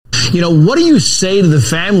What do you say to the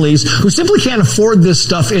families who simply can't afford this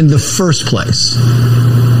stuff in the first place?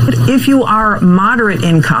 If you are moderate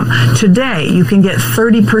income, today you can get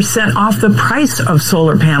 30% off the price of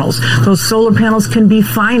solar panels. Those solar panels can be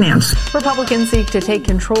financed. Republicans seek to take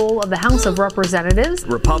control of the House of Representatives.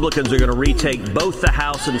 Republicans are going to retake both the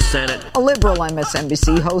House and Senate. A liberal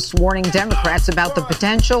MSNBC host warning Democrats about the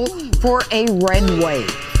potential for a red wave.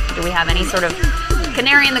 Do we have any sort of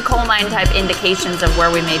canary in the coal mine type indications of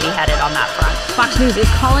where we may be headed on that front? Fox News is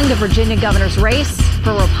calling the Virginia governor's race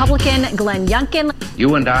for Republican Glenn Youngkin.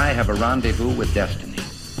 You and I have a rendezvous with destiny.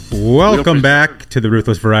 Welcome back to the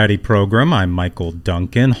Ruthless Variety Program. I'm Michael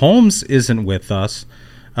Duncan. Holmes isn't with us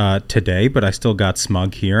today, but I still got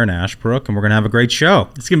Smug here in Ashbrook, and we're going to have a great show.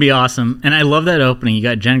 It's going to be awesome. And I love that opening. You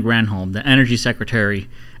got Jen Granholm, the energy secretary,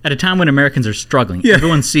 at a time when Americans are struggling. Yeah.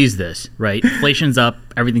 Everyone sees this, right? Inflation's up.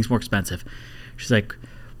 Everything's more expensive. She's like,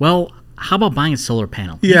 well, how about buying a solar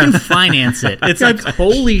panel? Yeah. You can finance it. It's like,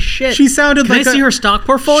 holy shit. She sounded Can like I see her stock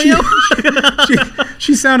portfolio?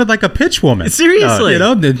 She sounded like a pitch woman. Seriously.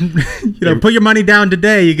 Put your money down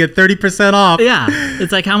today, you get 30% off. Yeah.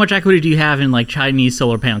 It's like, how much equity do you have in like Chinese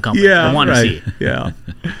solar panel companies? Yeah, I want to see. Yeah.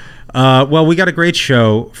 Well, we got a great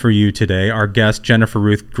show for you today. Our guest,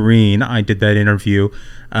 Jennifer-Ruth Green, I did that interview.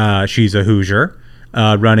 She's a Hoosier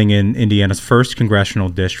running in Indiana's 1st congressional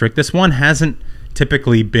district. This one hasn't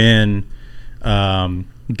typically been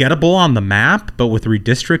gettable on the map, but with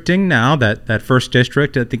redistricting now, that 1st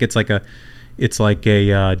district, I think it's like a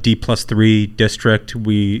D+3 district.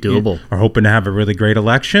 We are hoping to have a really great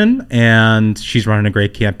election, and she's running a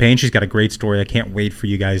great campaign. She's got a great story. I can't wait for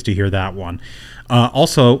you guys to hear that one.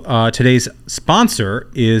 Also, today's sponsor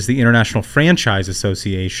is the International Franchise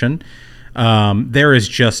Association. There is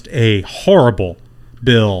just a horrible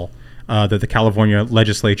bill that the California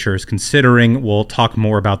legislature is considering. We'll talk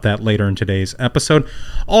more about that later in today's episode.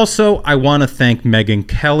 Also, I want to thank Megyn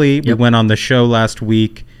Kelly. Yep. We went on the show last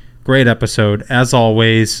week. Great episode. As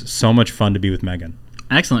always, so much fun to be with Megyn.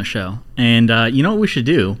 Excellent show. And you know what we should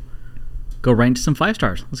do? Go right into some 5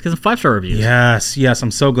 stars. Let's get some 5-star reviews. Yes.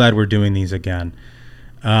 I'm so glad we're doing these again.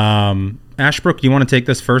 Ashbrook, do you want to take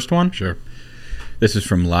this first one? Sure. This is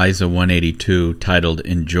from Liza182, titled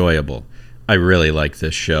Enjoyable. I really like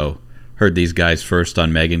this show. Heard these guys first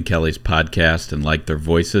on Megyn Kelly's podcast and liked their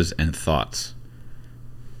voices and thoughts.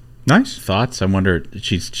 Nice. Thoughts? I wonder,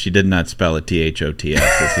 she did not spell it THOTS.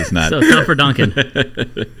 This is not... So it's not for Duncan.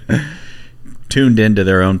 Tuned into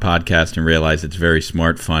their own podcast and realized it's very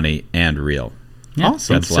smart, funny, and real. Yeah,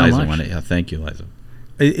 awesome. That's so Liza. much. Thank you, Liza.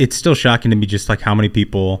 It's still shocking to me just like how many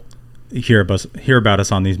people hear about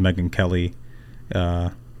us on these Megyn Kelly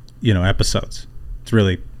episodes.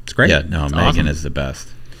 It's great. Yeah, no, it's Megyn awesome. is the best.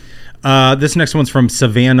 This next one's from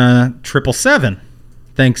Savannah 777.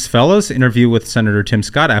 Thanks, fellas. Interview with Senator Tim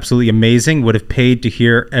Scott. Absolutely amazing. Would have paid to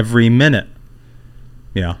hear every minute.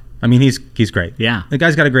 Yeah. I mean, he's great. Yeah. The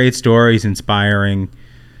guy's got a great story. He's inspiring.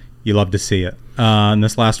 You love to see it. And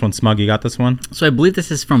this last one, Smug, you got this one? So I believe this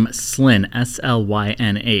is from Slyn,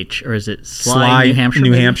 S-L-Y-N-H, or is it Sly, New Hampshire?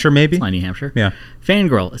 New Hampshire, maybe? Sly, New Hampshire. Yeah.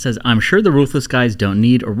 Fangirl, it says, I'm sure the ruthless guys don't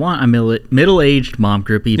need or want a middle-aged mom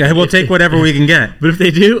groupie. Yeah, we'll take whatever we can get. But if they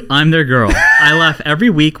do, I'm their girl. I laugh every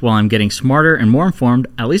week while I'm getting smarter and more informed.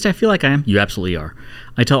 At least I feel like I am. You absolutely are.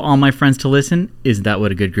 I tell all my friends to listen. Isn't that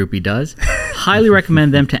what a good groupie does? Highly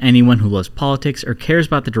recommend them to anyone who loves politics or cares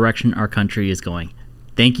about the direction our country is going.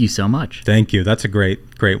 Thank you so much. Thank you. That's a great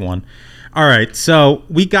one. All right, so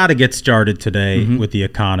we got to get started today with the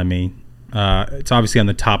economy. It's obviously on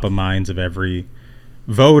the top of minds of every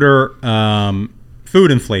voter.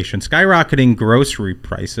 Food inflation, skyrocketing grocery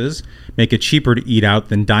prices make it cheaper to eat out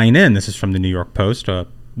than dine in. This is from the New York Post, a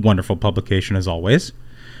wonderful publication as always.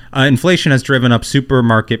 Inflation has driven up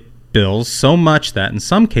supermarket bills so much that in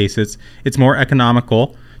some cases it's more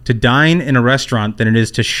economical to dine in a restaurant than it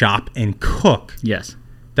is to shop and cook. Yes.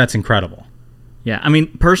 That's incredible. Yeah, I mean,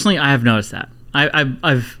 personally, I have noticed that.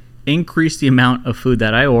 I've increased the amount of food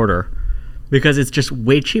that I order because it's just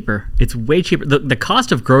way cheaper. It's way cheaper. The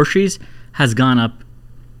cost of groceries has gone up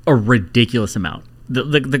a ridiculous amount.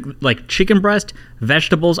 The like chicken breast,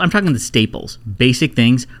 vegetables, I'm talking the staples, basic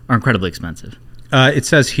things are incredibly expensive. It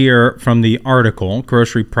says here from the article,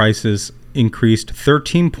 grocery prices increased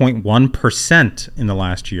 13.1% in the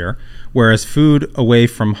last year, whereas food away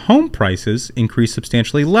from home prices increased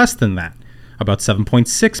substantially less than that, about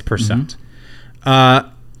 7.6%.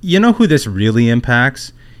 You know who this really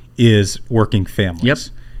impacts is working families. Yep.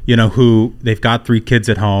 You know, who they've got 3 kids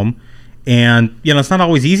at home, and, you know, it's not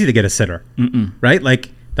always easy to get a sitter, right?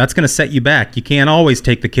 Like, that's going to set you back. You can't always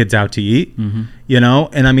take the kids out to eat, you know,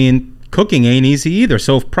 and I mean, cooking ain't easy either.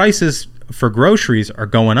 So if prices for groceries are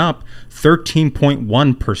going up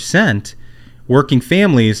 13.1%. Working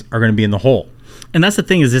families are going to be in the hole. And that's the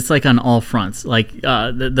thing, is it's like on all fronts. Like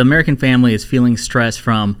the American family is feeling stress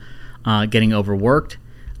from getting overworked.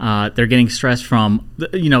 They're getting stressed from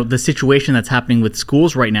the situation that's happening with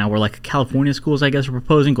schools right now, where like California schools, I guess, are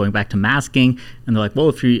proposing going back to masking, and they're like, well,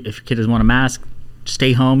 if your kid doesn't want to mask,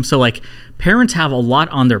 stay home. So like parents have a lot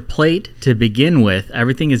on their plate to begin with.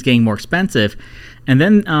 Everything is getting more expensive, and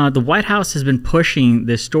then the White House has been pushing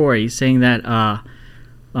this story, saying that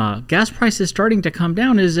gas prices starting to come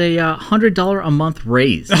down is a $100 a month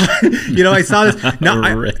raise. I saw this.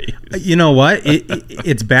 No, you know what?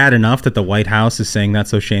 It's bad enough that the White House is saying that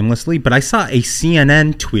so shamelessly, but I saw a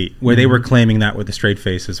CNN tweet where they were claiming that with a straight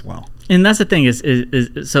face as well. And that's the thing is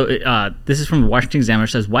this is from the Washington Examiner. It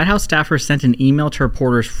says White House staffers sent an email to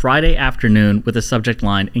reporters Friday afternoon with the subject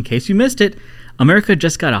line, "In case you missed it, America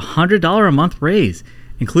just got a $100 a month raise,"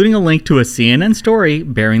 including a link to a CNN story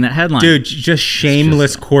bearing that headline. Dude, just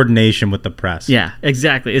shameless coordination with the press. Yeah,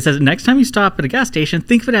 exactly. It says, next time you stop at a gas station,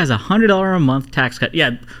 think of it as a $100 a month tax cut.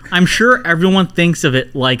 Yeah, I'm sure everyone thinks of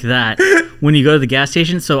it like that when you go to the gas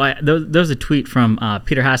station. So there's a tweet from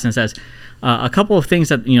Peter Hassan that says, a couple of things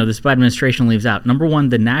that this Biden administration leaves out. Number one,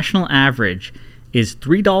 the national average is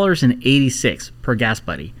 $3.86 per gas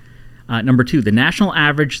buddy. Number two, the national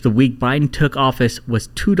average the week Biden took office was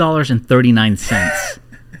 $2.39.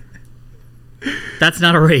 That's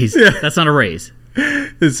not a raise. Yeah. That's not a raise.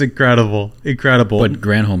 It's incredible. Incredible. But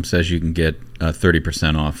Granholm says you can get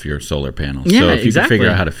 30% off your solar panels. Yeah, so if you exactly. can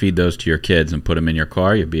figure out how to feed those to your kids and put them in your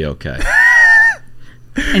car, you'll be okay.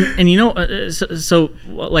 And so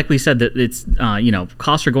like we said, that it's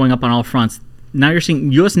costs are going up on all fronts. Now you're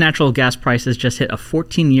seeing U.S. natural gas prices just hit a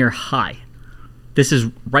 14-year high. This is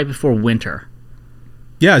right before winter.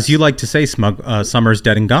 Yeah, as you like to say, Smug, summer's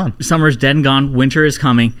dead and gone. Summer's dead and gone. Winter is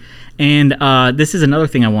coming. And this is another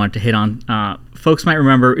thing I wanted to hit on. Folks might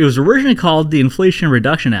remember it was originally called the Inflation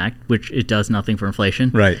Reduction Act, which it does nothing for inflation.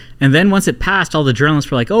 Right. And then once it passed, all the journalists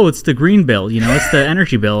were like, "Oh, it's the green bill. It's the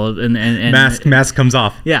energy bill." And mask comes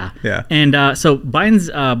off. Yeah. Yeah. And so Biden's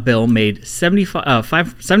bill made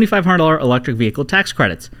 $7,500 electric vehicle tax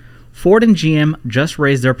credits. Ford and GM just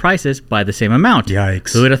raised their prices by the same amount.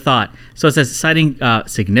 Yikes. Who would have thought? So it says, citing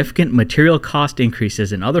significant material cost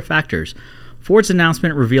increases and other factors, Ford's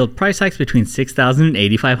announcement revealed price hikes between $6,000 and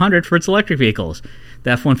 $8,500 for its electric vehicles.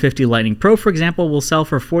 The F-150 Lightning Pro, for example, will sell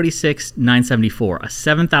for $46,974, a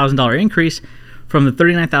 $7,000 increase from the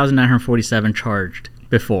 $39,947 charged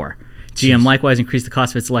before. GM likewise increased the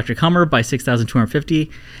cost of its electric Hummer by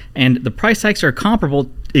 $6,250, and the price hikes are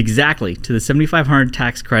comparable exactly to the $7,500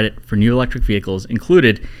 tax credit for new electric vehicles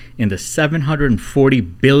included in the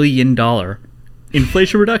 $740 billion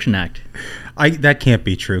Inflation Reduction Act. That can't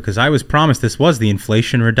be true, because I was promised this was the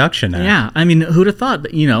Inflation Reduction Act. Yeah, I mean, who'd have thought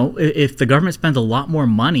that, if the government spends a lot more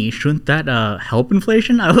money, shouldn't that help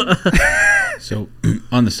inflation? So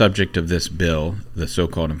on the subject of this bill, the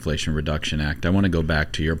so-called Inflation Reduction Act, I want to go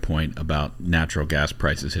back to your point about natural gas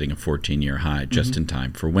prices hitting a 14-year high just in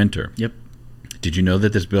time for winter. Yep. Did you know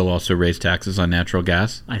that this bill also raised taxes on natural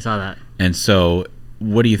gas? I saw that. And so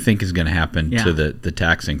what do you think is going to happen to the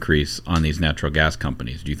tax increase on these natural gas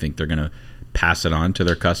companies? Do you think they're going to pass it on to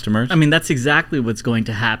their customers? I mean, that's exactly what's going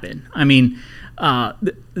to happen. I mean,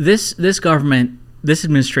 this government, this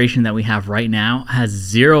administration that we have right now has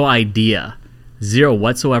zero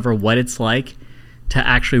whatsoever what it's like to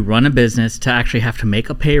actually run a business, to actually have to make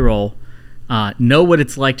a payroll, know what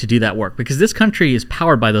it's like to do that work. Because this country is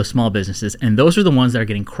powered by those small businesses, and those are the ones that are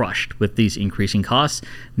getting crushed with these increasing costs.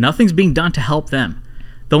 Nothing's being done to help them.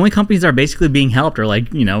 The only companies that are basically being helped are like,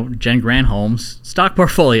 Jen Granholm's stock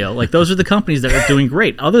portfolio. Like, those are the companies that are doing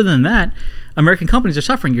great. Other than that, American companies are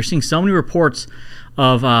suffering. You're seeing so many reports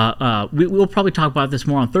of, we'll probably talk about this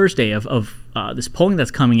more on Thursday, of this polling that's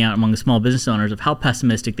coming out among the small business owners of how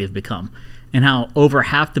pessimistic they've become and how over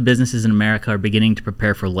half the businesses in America are beginning to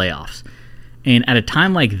prepare for layoffs. And at a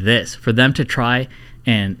time like this, for them to try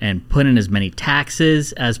and put in as many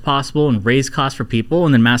taxes as possible and raise costs for people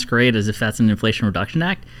and then masquerade as if that's an Inflation Reduction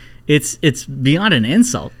Act, it's beyond an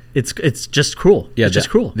insult. It's just cruel. Yeah, it's just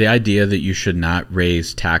cruel. The idea that you should not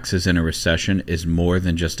raise taxes in a recession is more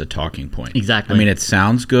than just a talking point. Exactly. I mean, it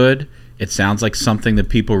sounds good. It sounds like something that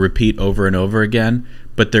people repeat over and over again,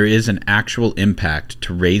 but there is an actual impact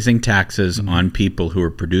to raising taxes on people who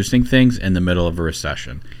are producing things in the middle of a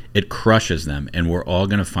recession. It crushes them, and we're all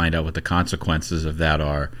going to find out what the consequences of that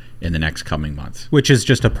are in the next coming months. Which is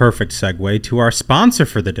just a perfect segue to our sponsor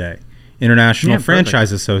for the day, International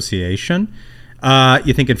Franchise Association.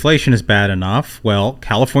 You think inflation is bad enough? Well,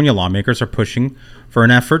 California lawmakers are pushing for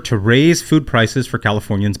an effort to raise food prices for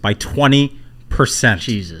Californians by 20%.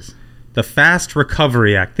 Jesus. The Fast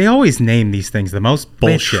Recovery Act. They always name these things the most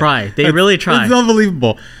bullshit. They really try. It's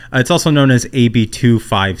unbelievable. It's also known as AB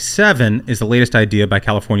 257, is the latest idea by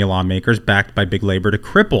California lawmakers backed by big labor to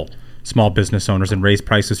cripple small business owners and raise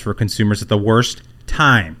prices for consumers at the worst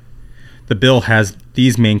time. The bill has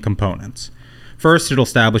these main components. First, it'll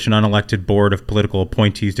establish an unelected board of political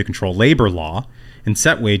appointees to control labor law and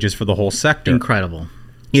set wages for the whole sector. Incredible.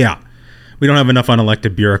 Yeah. We don't have enough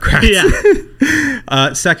unelected bureaucrats.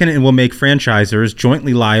 Yeah. Second, it will make franchisors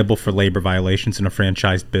jointly liable for labor violations in a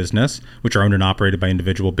franchised business, which are owned and operated by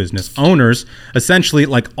individual business owners. Essentially,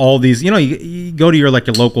 like all these, you go to your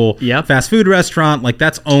local fast food restaurant, like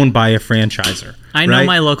that's owned by a franchisor. I know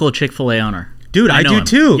my local Chick-fil-A owner. Dude, I do him.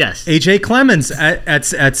 too. Yes. AJ Clemens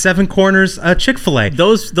at Seven Corners Chick-fil-A.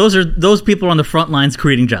 Those people are on the front lines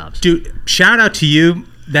creating jobs. Dude, shout out to you.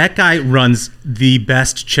 That guy runs the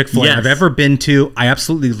best Chick-fil-A I've ever been to. I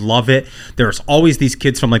absolutely love it. There's always these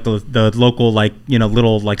kids from the local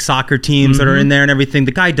little soccer teams that are in there and everything.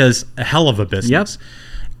 The guy does a hell of a business. Yep.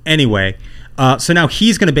 Anyway, so now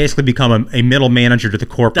he's going to basically become a middle manager to the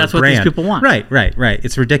corporate brand. That's what these people want. Right.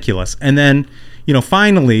 It's ridiculous. And then,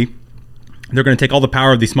 finally, they're going to take all the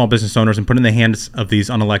power of these small business owners and put it in the hands of these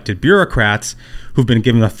unelected bureaucrats who've been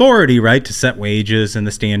given authority, right, to set wages and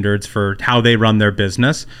the standards for how they run their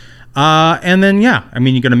business. And then, you're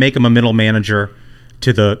going to make them a middle manager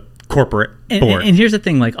to the corporate board. And here's the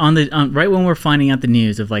thing, right when we're finding out the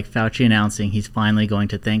news of Fauci announcing he's finally going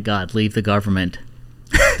to, thank God, leave the government,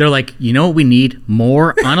 they're like, you know what we need?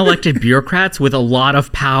 More unelected bureaucrats with a lot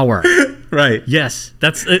of power. Right. Yes,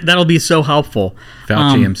 that'll be so helpful.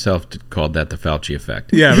 Fauci himself called that the Fauci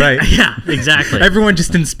effect. Yeah, right. Yeah, exactly. Everyone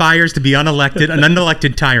just inspires to be an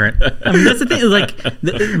unelected tyrant. I mean, that's the thing.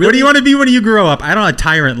 Really, what do you want to be when you grow up? I don't want a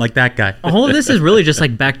tyrant like that guy. All of this is really just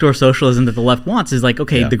backdoor socialism that the left wants. Is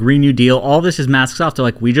the Green New Deal. All this is masks off. They're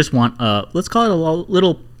like, we just want let's call it a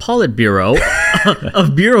little Politburo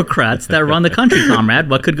of bureaucrats that run the country, comrade.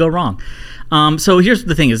 What could go wrong? So here's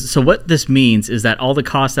the thing so what this means is that all the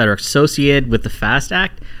costs that are associated with the FAST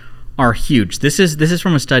Act are huge. This is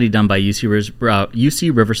from a study done by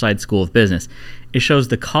UC Riverside School of Business. It shows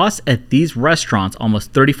the costs at these restaurants,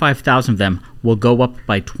 almost 35,000 of them, will go up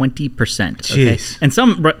by 20%. Okay? And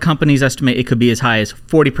some companies estimate it could be as high as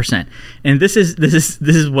 40%. And this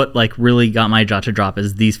is what really got my jaw to drop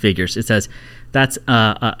is these figures. It says that's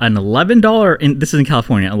an $11 this is in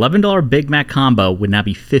California. $11 Big Mac combo would now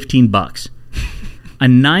be $15. A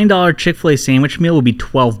 $9 Chick-fil-A sandwich meal would be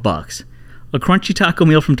 $12. A crunchy taco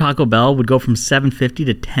meal from Taco Bell would go from $7.50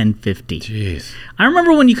 to $10.50. Jeez. I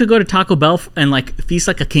remember when you could go to Taco Bell and feast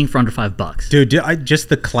like a king for under $5. Dude, just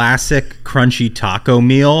the classic crunchy taco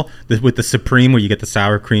meal with the Supreme, where you get the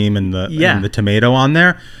sour cream and the tomato on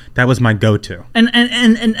there. That was my go-to. And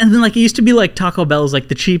then it used to be Taco Bell is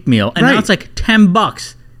the cheap meal, and now it's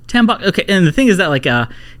 $10. $10. Okay, and the thing is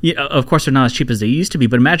that of course they're not as cheap as they used to be,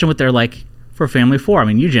 but imagine what they're like for a family of four. I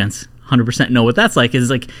mean, you gents 100% know what that's like.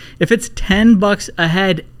 Is if it's $10 a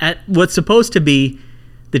head at what's supposed to be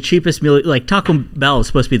the cheapest meal, Taco Bell is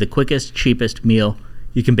supposed to be the quickest, cheapest meal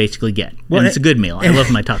you can basically get. And it's a good meal. I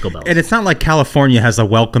love my Taco Bell. And it's not like California has a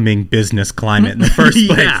welcoming business climate in the first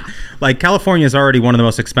place. California is already one of the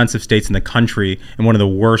most expensive states in the country and one of the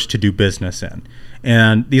worst to do business in.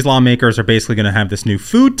 And these lawmakers are basically going to have this new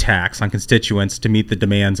food tax on constituents to meet the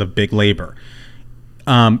demands of big labor.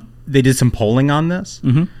 They did some polling on this.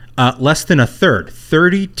 Mm-hmm. Less than a third,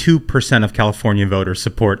 32% of California voters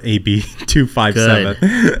support AB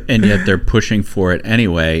 257. And yet they're pushing for it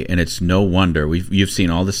anyway, and it's no wonder. You've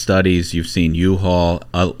seen all the studies, you've seen U-Haul,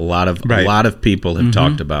 a lot of people have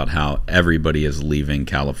talked about how everybody is leaving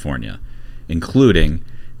California, including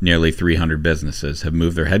nearly 300 businesses have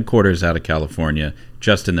moved their headquarters out of California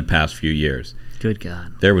just in the past few years. Good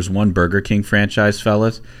God. There was one Burger King franchise,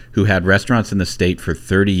 fellas, who had restaurants in the state for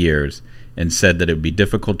 30 years and said that it would be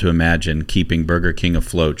difficult to imagine keeping Burger King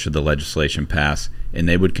afloat should the legislation pass, and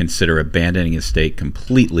they would consider abandoning the state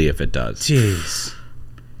completely if it does. Jeez.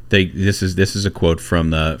 This is a quote from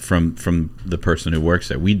the person who works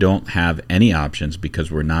there. We don't have any options because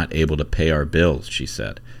we're not able to pay our bills, she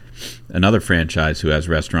said. Another franchise who has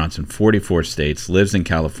restaurants in 44 states lives in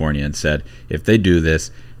California and said, if they do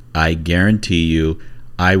this, I guarantee you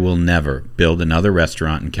I will never build another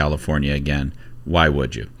restaurant in California again. Why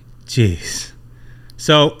would you? Jeez.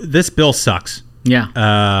 So this bill sucks.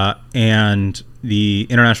 Yeah. And the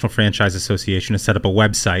International Franchise Association has set up a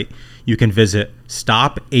website. You can visit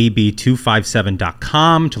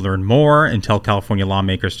stopab257.com to learn more and tell California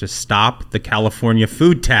lawmakers to stop the California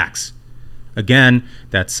food tax. Again,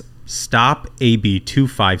 that's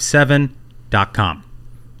stopab257.com.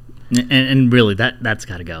 And really, that's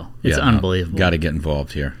got to go. It's unbelievable. Got to get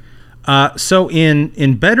involved here. So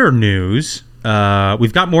in better news,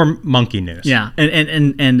 we've got more monkey news. Yeah,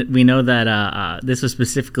 and we know that this was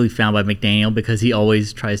specifically found by McDaniel because he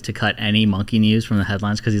always tries to cut any monkey news from the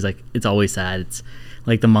headlines because he's like, it's always sad. It's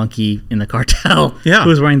like the monkey in the cartel who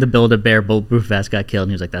was wearing the Build-A-Bear bulletproof vest got killed,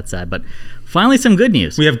 and he was like, that's sad. But finally, some good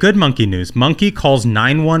news. We have good monkey news. Monkey calls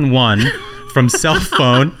 911 from cell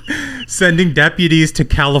phone, sending deputies to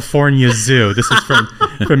California Zoo. This is from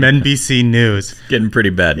NBC News. Getting pretty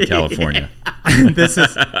bad in California. This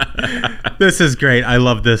is great. I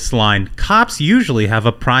love this line. Cops usually have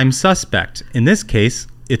a prime suspect. In this case,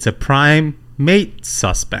 it's a prime mate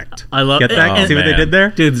suspect. I love Get that? See what they did there?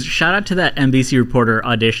 Dude, shout out to that NBC reporter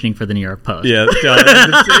auditioning for the New York Post. Yeah.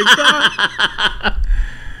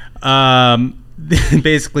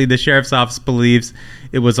 Basically, the sheriff's office believes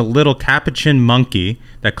it was a little capuchin monkey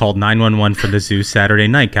that called 911 for the zoo Saturday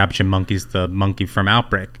night. Capuchin monkey's the monkey from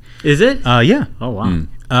Outbreak. Is it? Yeah. Oh, wow.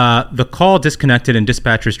 The call disconnected and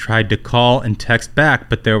dispatchers tried to call and text back,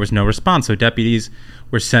 but there was no response. So deputies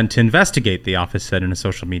were sent to investigate, the office said in a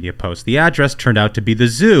social media post. The address turned out to be the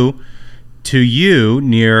zoo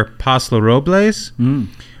near Paso Robles,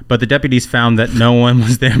 but the deputies found that no one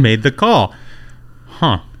was there, made the call.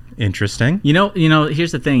 Huh. Interesting. You know.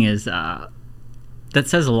 Here's the thing: is that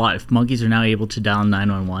says a lot. If monkeys are now able to dial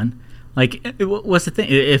 911, like, what's the thing?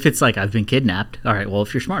 If it's like I've been kidnapped, all right. Well,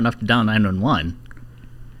 if you're smart enough to dial 911,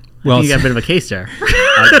 well, you got a bit of a case there.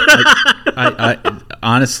 I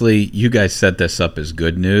honestly, you guys set this up as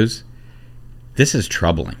good news. This is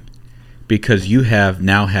troubling because you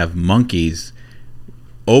now have monkeys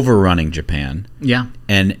overrunning Japan. Yeah.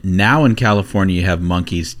 And now in California, you have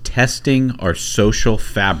monkeys testing our social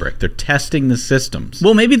fabric. They're testing the systems.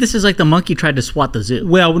 Well, maybe this is like the monkey tried to swat the zoo.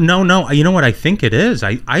 Well, no. You know what I think it is?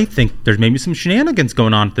 I think there's maybe some shenanigans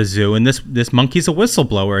going on at the zoo, and this monkey's a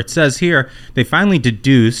whistleblower. It says here they finally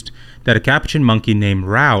deduced that a capuchin monkey named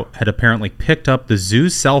Route had apparently picked up the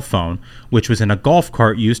zoo's cell phone, which was in a golf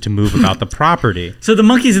cart used to move about the property. So the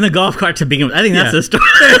monkey's in the golf cart to begin with. I think that's the story.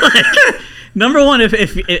 Number one, if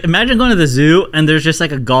imagine going to the zoo and there's just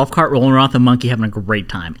like a golf cart rolling around with a monkey having a great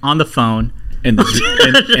time on the phone, and the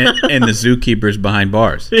zookeeper's behind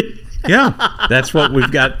bars. Yeah, that's what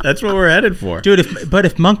we've got. That's what we're headed for, dude.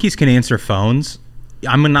 If monkeys can answer phones,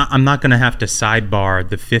 I'm not gonna have to sidebar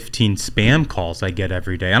the 15 spam calls I get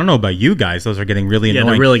every day. I don't know about you guys; those are getting really annoying.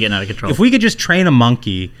 Yeah, they're really getting out of control. If we could just train a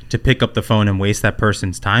monkey to pick up the phone and waste that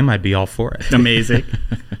person's time, I'd be all for it. Amazing.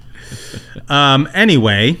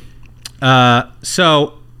 Anyway.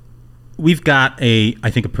 So we've got I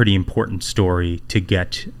think a pretty important story to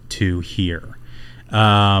get to here.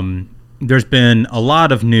 There's been a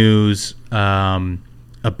lot of news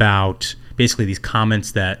about basically these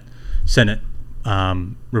comments that Senate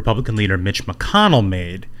Republican leader Mitch McConnell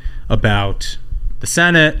made about the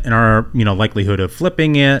Senate and our likelihood of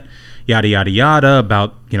flipping it, yada yada yada,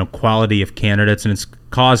 about quality of candidates, and it's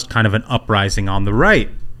caused kind of an uprising on the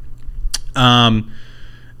right.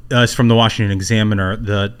 It's from the Washington Examiner.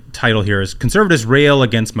 The title here is Conservatives Rail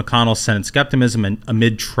Against McConnell's Senate Skepticism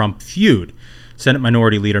Amid Trump Feud. Senate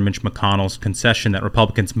Minority Leader Mitch McConnell's concession that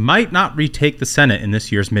Republicans might not retake the Senate in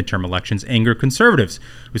this year's midterm elections angered conservatives,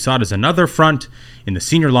 who saw it as another front in the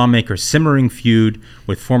senior lawmaker's simmering feud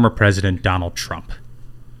with former President Donald Trump.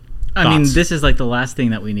 I mean, this is like the last thing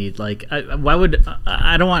that we need. Like,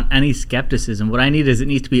 I don't want any skepticism. What I need is it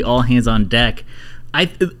needs to be all hands on deck.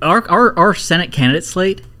 Our Senate candidate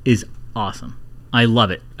slate is awesome. I love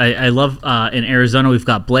it. I love in Arizona we've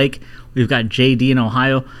got Blake, we've got JD in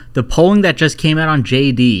Ohio. The polling that just came out on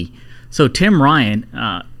JD. So Tim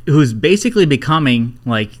Ryan, who's basically becoming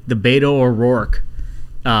like the Beto O'Rourke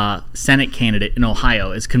Senate candidate in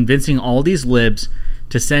Ohio, is convincing all these libs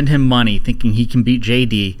to send him money, thinking he can beat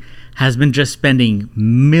JD. Has been just spending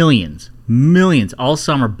millions all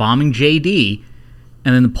summer bombing JD,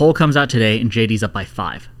 and then the poll comes out today and JD's up by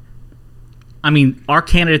 5. I mean, our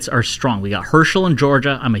candidates are strong. We got Herschel in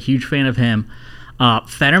Georgia. I'm a huge fan of him.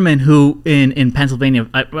 Fetterman, who in Pennsylvania,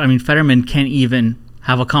 I mean, Fetterman can't even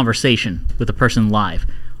have a conversation with a person live.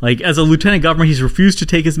 Like, as a lieutenant governor, he's refused to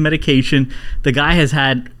take his medication. The guy has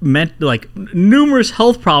had numerous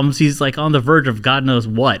health problems. He's like on the verge of God knows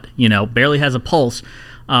what. Barely has a pulse.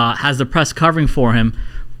 Has the press covering for him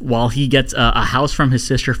while he gets a house from his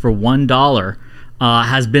sister for $1.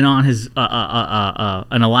 has been on his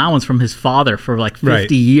an allowance from his father for like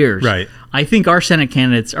 50 years. Right. I think our Senate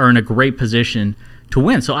candidates are in a great position to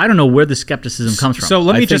win. So I don't know where the skepticism comes from. So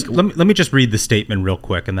let me just read the statement real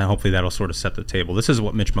quick, and then hopefully that'll sort of set the table. This is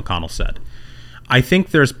what Mitch McConnell said. I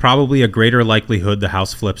think there's probably a greater likelihood the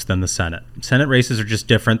House flips than the Senate. Senate races are just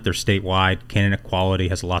different. They're statewide. Candidate quality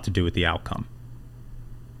has a lot to do with the outcome.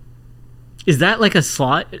 Is that like a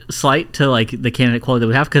slight to like the candidate quality that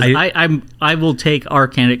we have? Because I will take our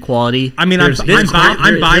candidate quality. I mean, I'm biased.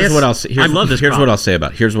 Here's what I'll say. I love this. Here's what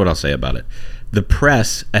I'll say about it. The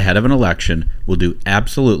press ahead of an election will do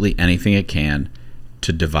absolutely anything it can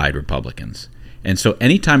to divide Republicans. And so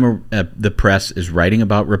anytime the press is writing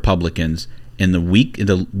about Republicans in the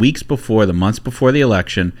weeks before, the months before the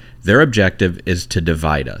election, their objective is to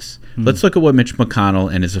divide us. Let's look at what Mitch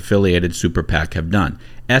McConnell and his affiliated super PAC have done.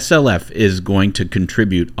 SLF is going to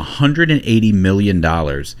contribute $180 million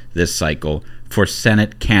this cycle for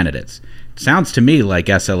Senate candidates. Sounds to me like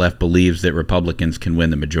SLF believes that Republicans can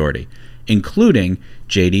win the majority, including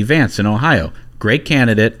J.D. Vance in Ohio. Great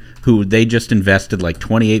candidate who they just invested like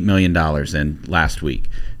 $28 million in last week.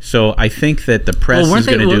 So I think that the press is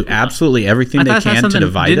going to do absolutely everything they can to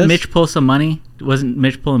divide us. Did Mitch pull some money? Wasn't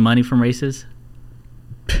Mitch pulling money from races?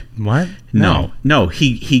 What? No.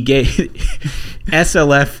 He gave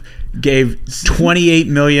SLF gave $28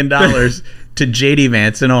 million to J.D.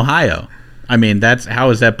 Vance in Ohio. I mean, how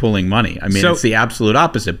is that pulling money? I mean, it's the absolute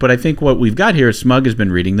opposite. But I think what we've got here is Smug has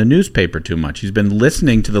been reading the newspaper too much. He's been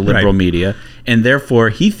listening to the liberal media, and therefore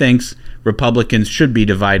he thinks Republicans should be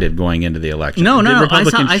divided going into the election. No. I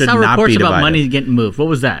saw reports about money getting moved. What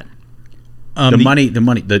was that? The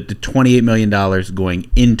 $28 million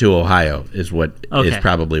going into Ohio is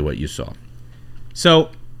probably what you saw. So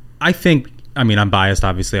I think, I mean, I'm biased.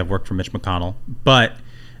 Obviously, I've worked for Mitch McConnell, but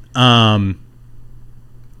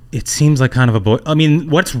it seems like kind of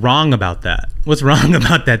what's wrong about that? What's wrong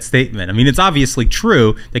about that statement? I mean, it's obviously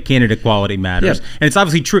true that candidate quality matters. Yeah. And it's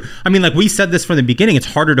obviously true. I mean, like we said this from the beginning, it's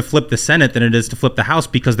harder to flip the Senate than it is to flip the House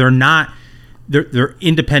because they're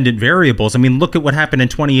independent variables. I mean, look at what happened in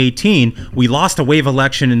 2018. We lost a wave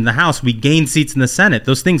election in the House. We gained seats in the Senate.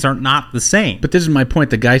 Those things are not the same. But this is my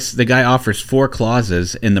point. The guy offers 4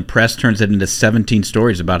 clauses, and the press turns it into 17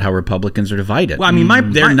 stories about how Republicans are divided. Well, I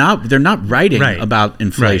mean, they're not writing about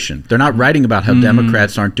inflation. Right. They're not writing about how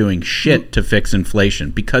Democrats aren't doing shit to fix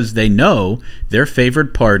inflation because they know their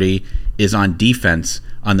favored party is on defense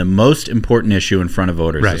on the most important issue in front of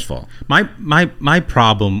voters this fall. My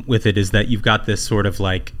problem with it is that you've got this sort of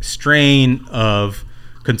like strain of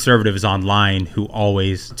conservatives online who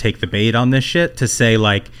always take the bait on this shit to say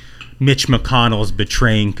like Mitch McConnell's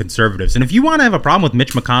betraying conservatives. And if you want to have a problem with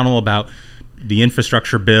Mitch McConnell about the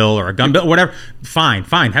infrastructure bill or a gun bill, whatever, fine.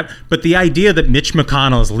 But the idea that Mitch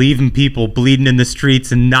McConnell is leaving people bleeding in the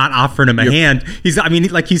streets and not offering them a hand,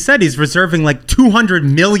 like he said, he's reserving like $200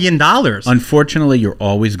 million. Unfortunately, you're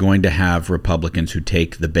always going to have Republicans who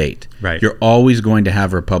take the bait. Right. You're always going to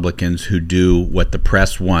have Republicans who do what the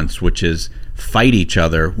press wants, which is fight each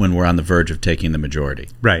other when we're on the verge of taking the majority.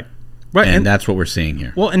 Right. And that's what we're seeing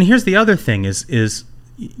here. Well, and here's the other thing is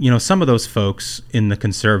some of those folks in the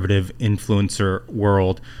conservative influencer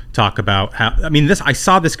world talk about how, I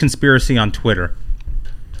saw this conspiracy on Twitter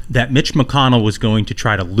that Mitch McConnell was going to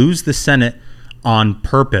try to lose the Senate on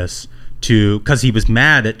purpose because he was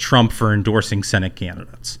mad at Trump for endorsing Senate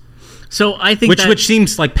candidates. So I think which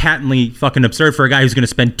seems like patently fucking absurd for a guy who's going to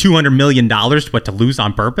spend $200 million to lose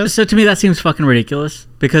on purpose. So to me, that seems fucking ridiculous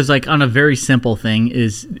because like on a very simple thing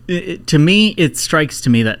to me, it strikes to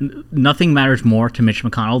me that nothing matters more to Mitch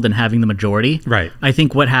McConnell than having the majority. Right. I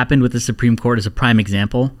think what happened with the Supreme Court is a prime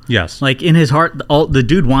example. Yes. Like in his heart, the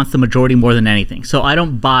dude wants the majority more than anything. So I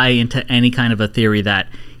don't buy into any kind of a theory that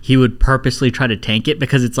he would purposely try to tank it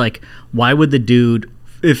because it's like, why would the dude,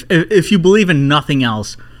 if you believe in nothing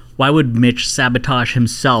else, why would Mitch sabotage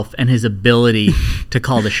himself and his ability to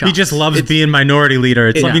call the shots? He just loves being minority leader.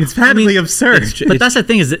 It's patently absurd. But that's the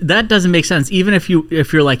thing is that doesn't make sense. Even if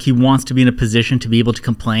you're like he wants to be in a position to be able to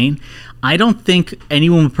complain, I don't think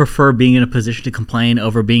anyone would prefer being in a position to complain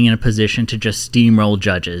over being in a position to just steamroll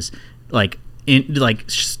judges, like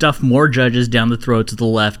stuff more judges down the throats of the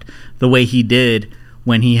left the way he did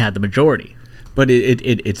when he had the majority. But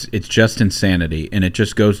it's just insanity, and it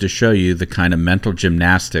just goes to show you the kind of mental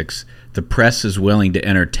gymnastics the press is willing to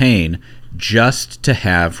entertain just to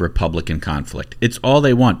have Republican conflict. It's all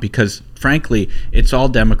they want because, frankly, it's all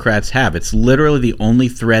Democrats have. It's literally the only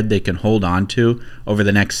thread they can hold on to over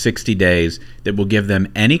the next 60 days that will give them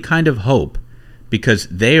any kind of hope because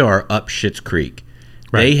they are up Schitt's Creek.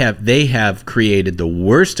 Right. They have created the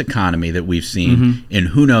worst economy that we've seen in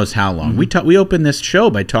who knows how long. We opened this show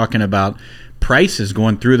by talking about prices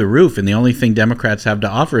going through the roof, and the only thing Democrats have to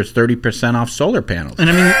offer is 30% off solar panels. And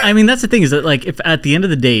I mean that's the thing, is that like, if at the end of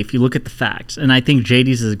the day, if you look at the facts, and I think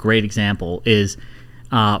JD's is a great example, is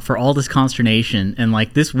for all this consternation, and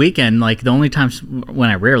like this weekend, like the only times when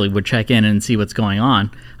I rarely would check in and see what's going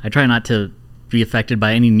on, I try not to be affected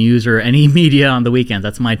by any news or any media on the weekends.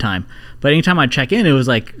 That's my time. But anytime I check in, it was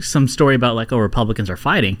like some story about like, oh, Republicans are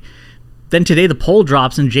fighting. Then today the poll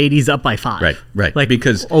drops and JD's up by 5. Right. Like,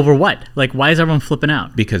 because over what? Like, why is everyone flipping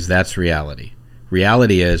out? Because that's reality.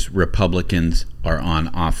 Reality is Republicans are on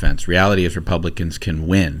offense. Reality is Republicans can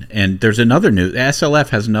win. And there's SLF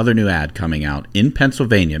has another new ad coming out in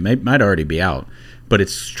Pennsylvania. Might already be out, but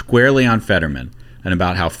it's squarely on Fetterman and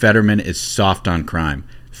about how Fetterman is soft on crime.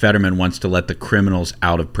 Fetterman wants to let the criminals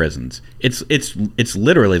out of prisons. It's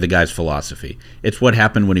literally the guy's philosophy. It's what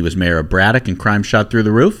happened when he was mayor of Braddock and crime shot through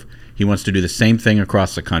the roof. He wants to do the same thing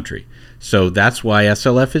across the country. So that's why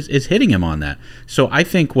SLF is hitting him on that. So I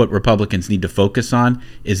think what Republicans need to focus on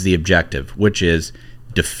is the objective, which is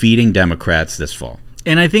defeating Democrats this fall.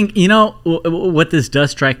 And I think, what this does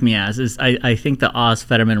strike me as is I think the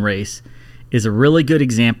Oz-Fetterman race is a really good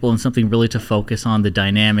example and something really to focus on the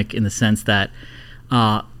dynamic, in the sense that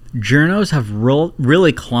journos have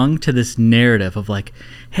really clung to this narrative of like,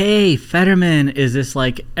 hey, Fetterman is this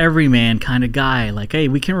like everyman kind of guy. Like, hey,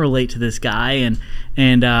 we can relate to this guy, and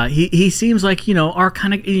he seems like, our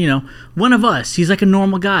kind of, one of us. He's like a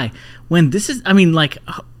normal guy. When this is, I mean, like,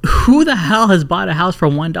 who the hell has bought a house for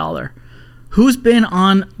 $1? Who's been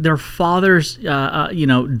on their father's,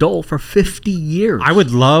 dole for 50 years? I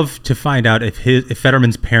would love to find out if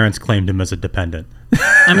Fetterman's parents claimed him as a dependent.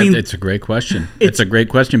 I mean, it's a great question. It's a great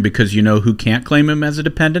question, because you know who can't claim him as a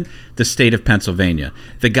dependent? The state of Pennsylvania.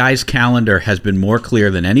 The guy's calendar has been more clear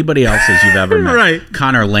than anybody else's you've ever met. Right.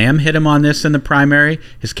 Connor Lamb hit him on this in the primary.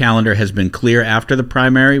 His calendar has been clear after the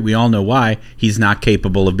primary. We all know why. He's not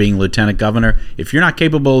capable of being lieutenant governor. If you're not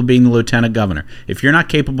capable of being the lieutenant governor, if you're not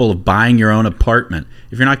capable of buying your own apartment,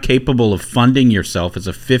 if you're not capable of funding yourself as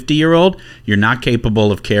a 50-year-old, you're not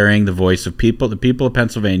capable of carrying the voice of the people of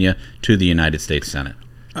Pennsylvania to the United States Senate.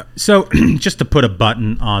 So just to put a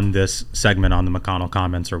button on this segment on the McConnell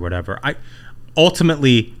comments or whatever,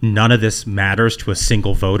 ultimately none of this matters to a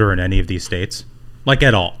single voter in any of these states, like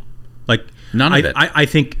at all. Like none of it. I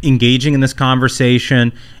think engaging in this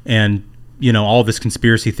conversation and all this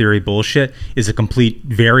conspiracy theory bullshit is a complete,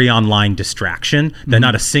 very online distraction that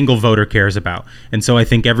not a single voter cares about. And so I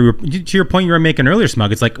think to your point you were making earlier,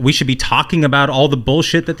 Smug, it's like we should be talking about all the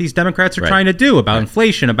bullshit that these Democrats are trying to do, about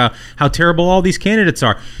inflation, about how terrible all these candidates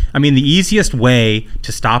are. I mean, the easiest way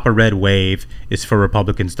to stop a red wave is for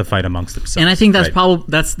Republicans to fight amongst themselves. And I think that's probably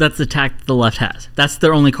that's the tact the left has. That's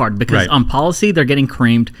their only card, because on policy they're getting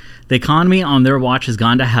creamed. The economy on their watch has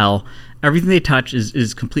gone to hell. Everything they touch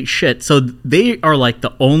is complete shit. So they are like,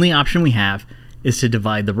 the only option we have is to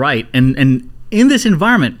divide the right. And in this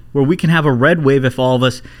environment where we can have a red wave, if all of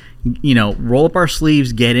us, roll up our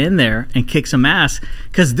sleeves, get in there and kick some ass,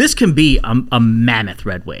 because this can be a mammoth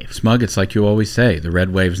red wave. Smug, it's like you always say, the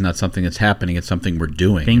red wave is not something that's happening, it's something we're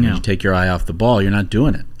doing. Bingo. And you take your eye off the ball, you're not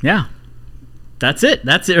doing it. Yeah. That's it.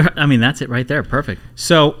 I mean, that's it right there. Perfect.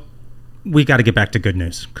 So we got to get back to good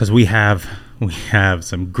news, because we have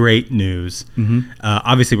some great news.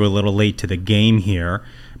 Obviously, we're a little late to the game here,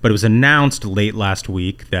 but it was announced late last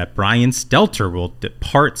week that Brian Stelter will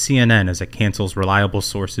depart CNN as it cancels reliable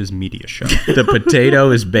sources media show. The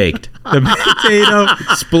potato is baked. The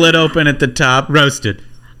potato split open at the top, roasted.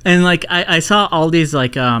 And like I saw all these,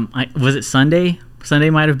 like was it Sunday?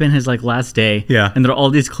 Sunday might have been his like last day. Yeah. And there are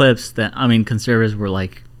all these clips that conservatives were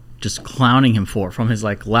like just clowning him from his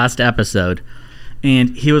like last episode,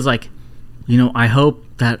 and he was like, I hope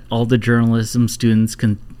that all the journalism students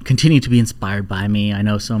can continue to be inspired by me. I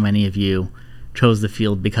know so many of you chose the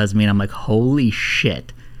field because of me. And I'm like, holy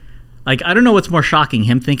shit. Like, I don't know what's more shocking,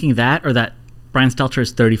 him thinking that, or that Brian Stelter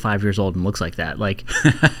is 35 years old and looks like that. Like,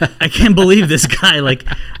 I can't believe this guy. Like,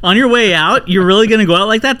 on your way out, you're really going to go out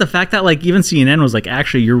like that? The fact that, like, even CNN was like,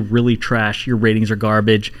 actually, you're really trash. Your ratings are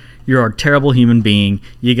garbage. You're a terrible human being.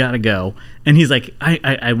 You got to go. And he's like,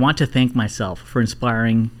 I want to thank myself for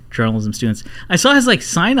inspiring journalism students. I saw his, like,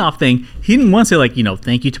 sign-off thing. He didn't want to say, like,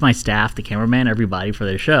 thank you to my staff, the cameraman, everybody for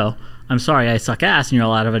their show. I'm sorry I suck ass and you're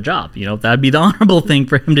all out of a job. That'd be the honorable thing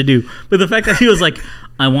for him to do. But the fact that he was like,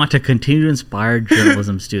 I want to continue to inspire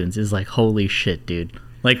journalism students is like, holy shit, dude.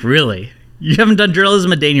 Like, really? You haven't done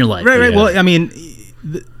journalism a day in your life. Right. Well, I mean...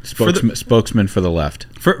 Spokesman for the left.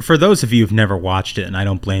 For those of you who've never watched it, and I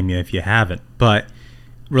don't blame you if you haven't, but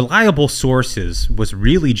Reliable Sources was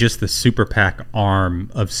really just the super PAC arm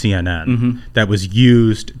of CNN that was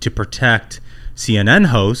used to protect CNN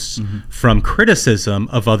hosts from criticism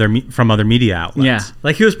of from other media outlets. Yeah,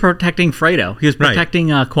 like he was protecting Fredo. He was protecting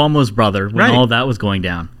Cuomo's brother when all that was going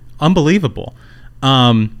down. Unbelievable.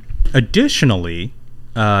 Additionally,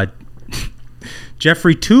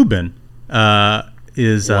 Jeffrey Toobin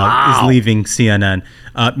is leaving CNN.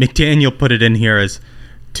 McDaniel put it in here as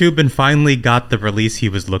Toobin finally got the release he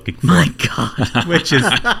was looking for. My God. Which is...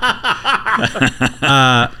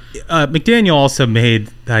 McDaniel also made,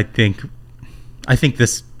 I think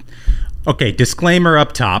this... Okay, disclaimer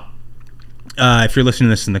up top. If you're listening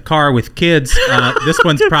to this in the car with kids, this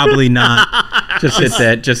one's probably not... Just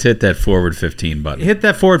hit that forward 15 button. Hit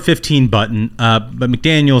that forward 15 button. But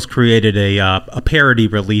McDaniel's created a parody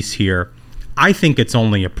release here. I think it's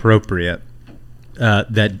only appropriate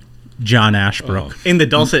that John Ashbrook... In the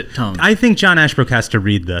dulcet tone. I think John Ashbrook has to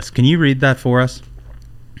read this. Can you read that for us?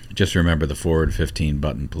 Just remember the forward 15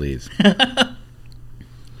 button, please.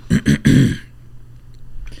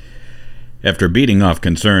 After beating off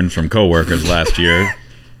concerns from coworkers last year,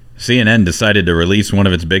 CNN decided to release one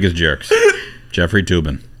of its biggest jerks, Jeffrey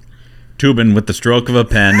Toobin. Toobin, with the stroke of a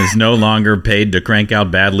pen, is no longer paid to crank out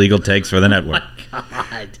bad legal takes for the network. Oh, my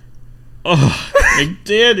God. Oh,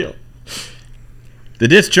 McDaniel. The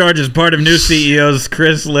discharge is part of new CEO's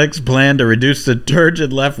Chris Licht's plan to reduce the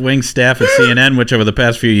turgid left-wing staff at CNN, which over the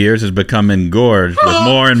past few years has become engorged with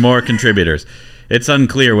more and more contributors. It's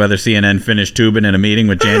unclear whether CNN finished Toobin in a meeting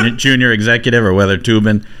with junior executive or whether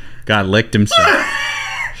Toobin got licked himself.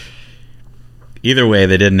 Either way,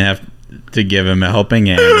 they didn't have to give him a helping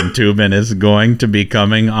hand, and Toobin isn't going to be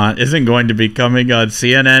coming on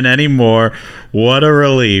CNN anymore. What a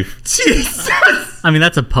relief. Jesus! I mean,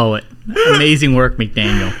 that's a poet. Amazing work,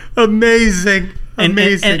 McDaniel. Amazing.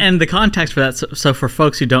 And the context for that, so for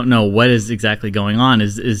folks who don't know what is exactly going on,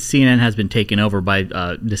 is CNN has been taken over by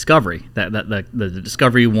Discovery. The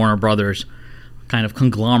Discovery Warner Brothers kind of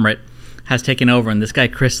conglomerate has taken over, and this guy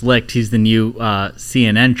Chris Licht, he's the new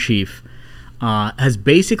CNN chief, has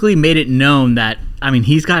basically made it known that, I mean,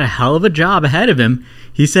 he's got a hell of a job ahead of him.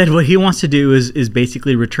 He said what he wants to do is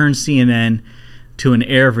basically return CNN to an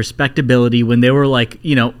air of respectability when they were like,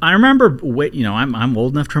 I remember, I'm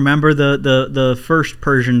old enough to remember the first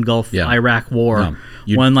Persian Gulf Iraq War,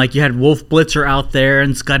 when like you had Wolf Blitzer out there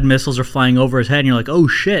and Scud missiles are flying over his head, and you're like, oh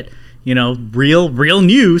shit, real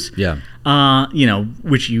news. Yeah.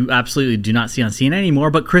 Which you absolutely do not see on CNN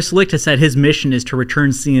anymore. But Chris Licht has said his mission is to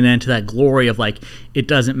return CNN to that glory of like, it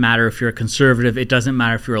doesn't matter if you're a conservative, it doesn't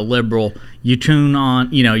matter if you're a liberal. You turn on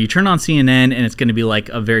CNN and it's going to be like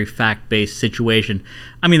a very fact-based situation.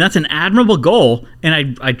 I mean, that's an admirable goal,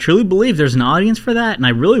 and I truly believe there's an audience for that, and I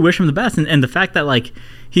really wish him the best. And the fact that like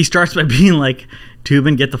he starts by being like,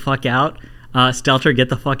 Toobin, get the fuck out. Stelter, get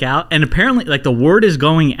the fuck out. And apparently, like, the word is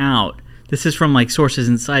going out. This is from, like, sources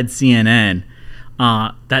inside CNN,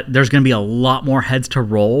 that there's going to be a lot more heads to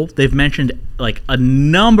roll. They've mentioned, like, a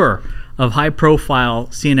number of high-profile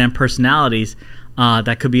CNN personalities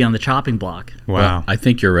that could be on the chopping block. Wow. Well, I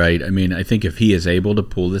think you're right. I mean, I think if he is able to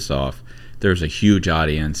pull this off, there's a huge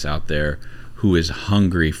audience out there who is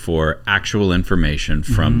hungry for actual information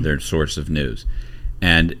from their source of news.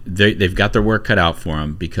 And they've got their work cut out for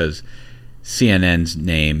them because CNN's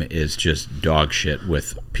name is just dog shit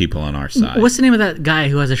with people on our side. What's the name of that guy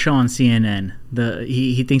who has a show on CNN?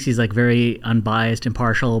 He thinks he's like very unbiased,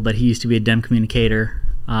 impartial, but he used to be a Dem communicator.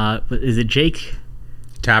 Is it Jake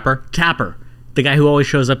Tapper? Tapper, the guy who always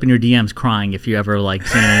shows up in your DMs crying if you ever like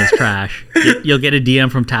CNN is trash. You'll get a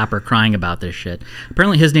DM from Tapper crying about this shit.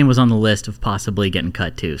 Apparently, his name was on the list of possibly getting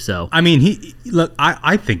cut too. So I mean,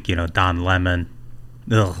 I think Don Lemon.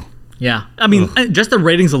 Ugh. Yeah, I mean, just the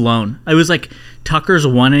ratings alone. I was like, Tucker's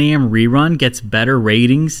 1 a.m. rerun gets better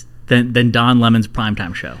ratings than Don Lemon's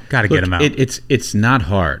primetime show. Got to get him out. It's not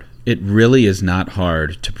hard. It really is not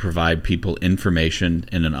hard to provide people information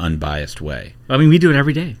in an unbiased way. I mean, we do it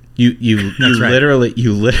every day. You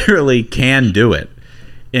literally can do it.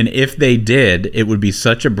 And if they did, it would be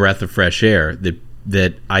such a breath of fresh air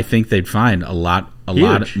that I think they'd find a lot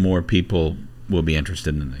more people will be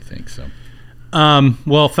interested in, I think so.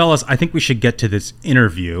 Well, fellas, I think we should get to this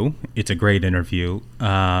interview. It's a great interview.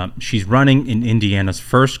 She's running in Indiana's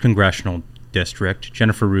 1st congressional district,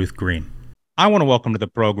 Jennifer-Ruth Green. I want to welcome to the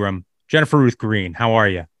program Jennifer-Ruth Green. How are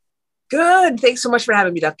you? Good. Thanks so much for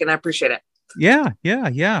having me, Duncan. I appreciate it.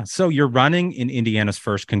 Yeah. So you're running in Indiana's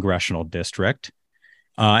 1st congressional district.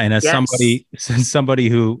 And as somebody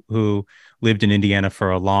who lived in Indiana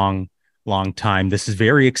for a long time, this is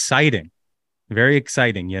very exciting. Very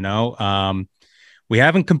exciting, we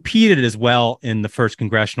haven't competed as well in the first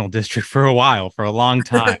congressional district for a while, for a long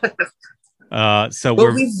time. Yeah,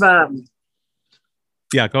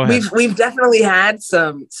 go ahead. We've definitely had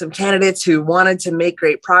some candidates who wanted to make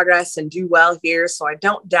great progress and do well here. So I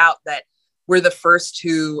don't doubt that we're the first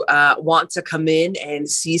who want to come in and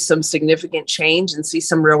see some significant change and see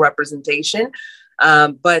some real representation.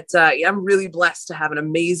 But I'm really blessed to have an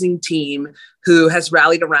amazing team who has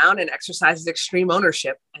rallied around and exercises extreme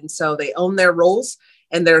ownership. And so they own their roles,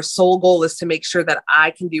 and their sole goal is to make sure that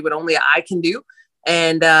I can do what only I can do.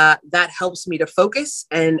 And that helps me to focus,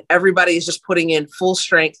 and everybody is just putting in full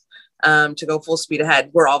strength to go full speed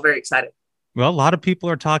ahead. We're all very excited. Well, a lot of people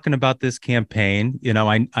are talking about this campaign. You know,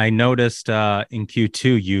 I noticed in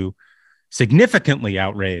Q2, you significantly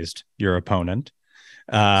outraised your opponent,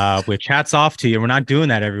 which hats off to you. We're not doing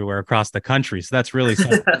that everywhere across the country. So that's really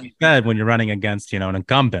something to be said when you're running against, an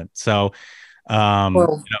incumbent. So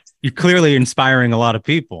you're clearly inspiring a lot of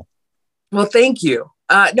people. Well, thank you.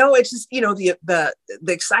 No, it's just, the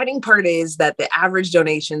exciting part is that the average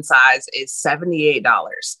donation size is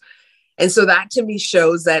 $78. And so that to me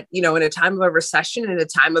shows that, in a time of a recession, in a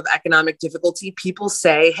time of economic difficulty, people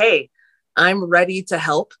say, hey, I'm ready to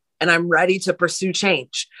help and I'm ready to pursue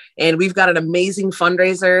change. And we've got an amazing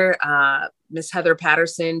fundraiser, Miss Heather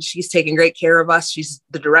Patterson. She's taking great care of us. She's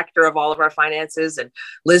the director of all of our finances, and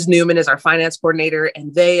Liz Newman is our finance coordinator.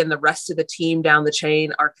 And they and the rest of the team down the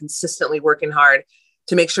chain are consistently working hard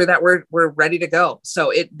to make sure that we're ready to go.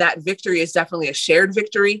 So that victory is definitely a shared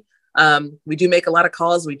victory. We do make a lot of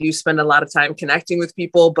calls. We do spend a lot of time connecting with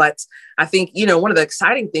people. But I think, one of the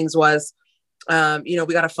exciting things was, we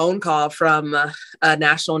got a phone call from a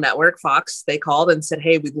national network, Fox. They called and said,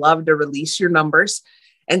 hey, we'd love to release your numbers.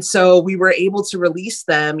 And so we were able to release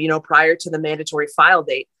them, prior to the mandatory file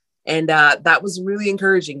date. And that was really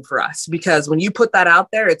encouraging for us, because when you put that out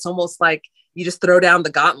there, it's almost like you just throw down the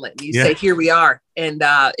gauntlet and you say, here we are. And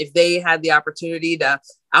if they had the opportunity to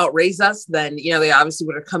outraise us, then, they obviously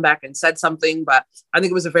would have come back and said something. But I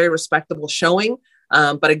think it was a very respectable showing.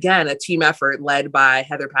 But again, a team effort led by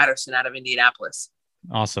Heather Patterson out of Indianapolis.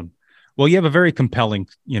 Awesome. Well, you have a very compelling,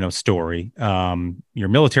 story. Your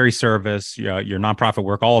military service, your nonprofit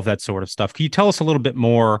work, all of that sort of stuff. Can you tell us a little bit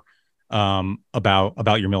more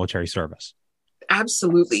about your military service?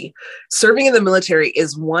 Absolutely. Serving in the military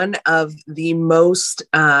is one of the most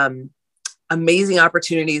amazing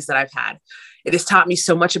opportunities that I've had. It has taught me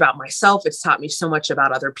so much about myself. It's taught me so much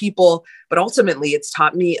about other people, but ultimately it's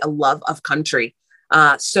taught me a love of country.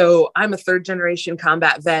 So I'm a third generation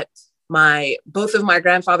combat vet. Both of my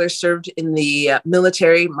grandfathers served in the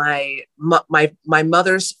military. My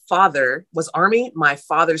mother's father was Army. My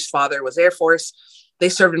father's father was Air Force. They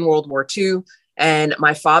served in World War II. And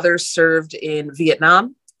my father served in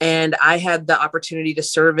Vietnam, and I had the opportunity to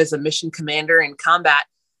serve as a mission commander in combat,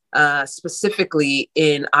 specifically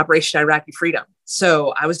in Operation Iraqi Freedom.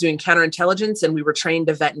 So I was doing counterintelligence, and we were trained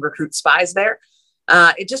to vet and recruit spies there.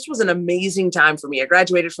 It just was an amazing time for me. I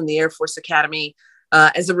graduated from the Air Force Academy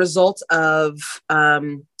as a result of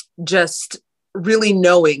just really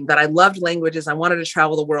knowing that I loved languages. I wanted to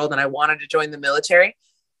travel the world, and I wanted to join the military.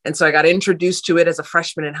 And so I got introduced to it as a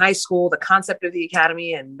freshman in high school, the concept of the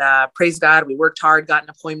academy, and praise God, we worked hard, got an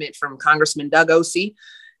appointment from Congressman Doug Osee,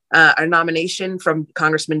 a nomination from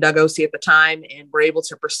Congressman Doug Osee at the time, and we're able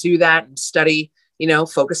to pursue that and study,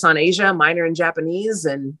 focus on Asia, minor in Japanese,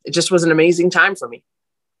 and it just was an amazing time for me.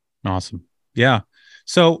 Awesome. Yeah.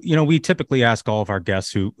 So, we typically ask all of our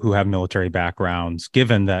guests who have military backgrounds,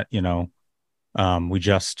 given that, we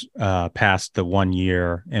just passed the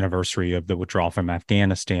 1-year anniversary of the withdrawal from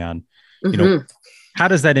Afghanistan. Mm-hmm. How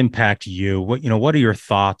does that impact you? What are your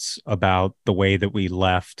thoughts about the way that we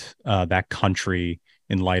left that country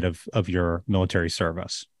in light of your military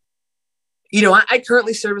service? I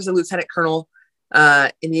currently serve as a lieutenant colonel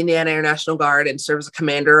in the Indiana Air National Guard and serve as a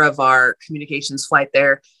commander of our communications flight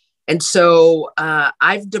there. And so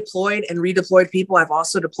I've deployed and redeployed people. I've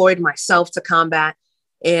also deployed myself to combat.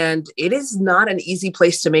 And it is not an easy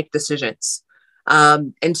place to make decisions.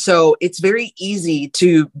 And so it's very easy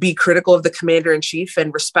to be critical of the commander in chief,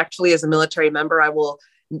 and respectfully, as a military member, I will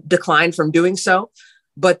decline from doing so.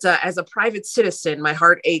 But as a private citizen, my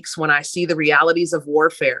heart aches when I see the realities of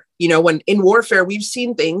warfare. When in warfare, we've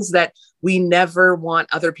seen things that we never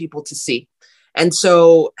want other people to see. And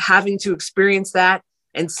so having to experience that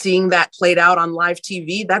and seeing that played out on live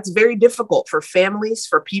TV, that's very difficult for families,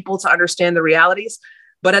 for people to understand the realities.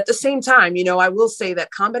 But at the same time, I will say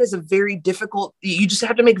that combat is you just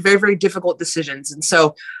have to make very, very difficult decisions. And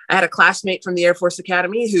so I had a classmate from the Air Force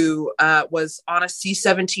Academy who was on a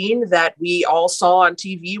C-17 that we all saw on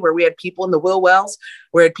TV, where we had people in the wheel wells,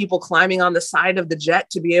 where we had people climbing on the side of the jet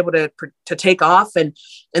to be able to take off. And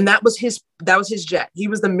that was his jet. He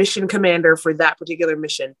was the mission commander for that particular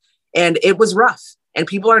mission. And it was rough. And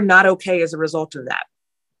people are not okay as a result of that.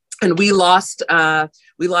 And we lost a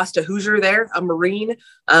Hoosier there, a Marine.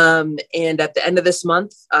 And at the end of this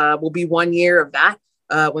month will be 1 year of that,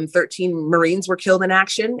 when 13 Marines were killed in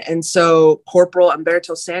action. And so Corporal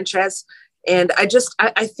Humberto Sanchez. And I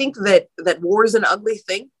think that war is an ugly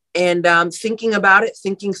thing. And thinking about it,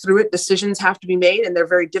 thinking through it, decisions have to be made, and they're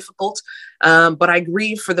very difficult. But I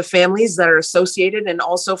grieve for the families that are associated, and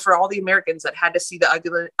also for all the Americans that had to see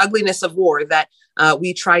the ugliness of war that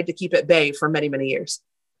we tried to keep at bay for many, many years.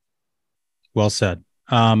 Well said.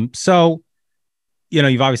 So,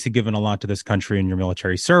 you've obviously given a lot to this country in your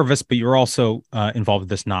military service, but you're also involved with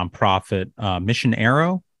this nonprofit, Mission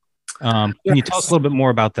Arrow. Can you tell us a little bit more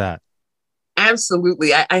about that?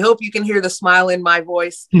 Absolutely. I hope you can hear the smile in my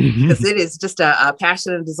voice, because it is just a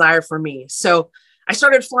passion and desire for me. So I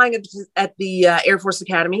started flying at the Air Force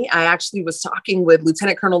Academy. I actually was talking with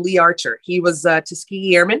Lieutenant Colonel Lee Archer. He was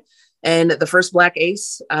Tuskegee Airman and the first Black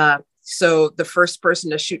ace. So the first person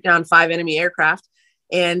to shoot down 5 enemy aircraft.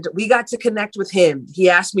 And we got to connect with him. He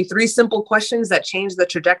asked me 3 simple questions that changed the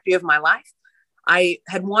trajectory of my life. I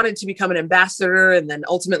had wanted to become an ambassador and then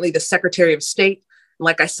ultimately the Secretary of State.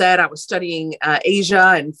 Like I said, I was studying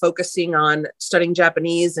Asia and focusing on studying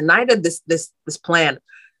Japanese. And I had this plan.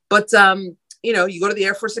 But, you go to the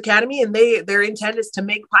Air Force Academy, and their intent is to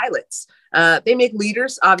make pilots. They make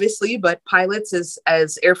leaders, obviously, but pilots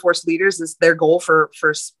as Air Force leaders is their goal for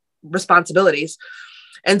responsibilities.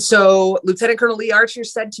 And so Lieutenant Colonel Lee Archer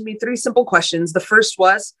said to me 3 simple questions. The first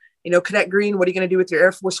was, Cadet Green, what are you going to do with your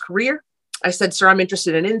Air Force career? I said, sir, I'm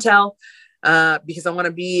interested in intel because I want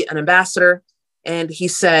to be an ambassador. And he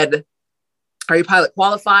said, are you pilot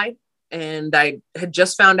qualified? And I had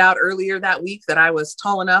just found out earlier that week that I was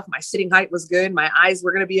tall enough. My sitting height was good. My eyes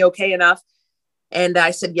were going to be okay enough. And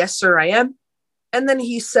I said, yes, sir, I am. And then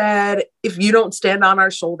he said, if you don't stand on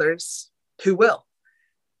our shoulders, who will?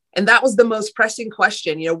 And that was the most pressing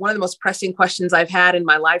question, one of the most pressing questions I've had in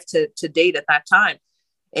my life to date at that time.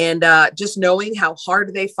 And just knowing how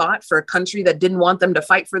hard they fought for a country that didn't want them to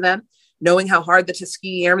fight for them, knowing how hard the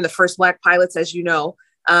Tuskegee Airmen, the first Black pilots, as you know,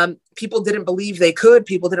 people didn't believe they could.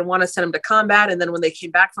 People didn't want to send them to combat. And then when they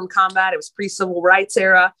came back from combat, it was pre-civil rights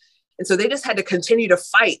era. And so they just had to continue to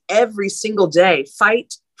fight every single day,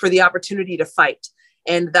 fight for the opportunity to fight.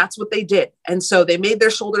 And that's what they did. And so they made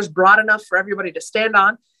their shoulders broad enough for everybody to stand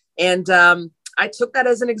on. And I took that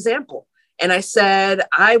as an example. And I said,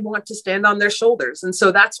 I want to stand on their shoulders. And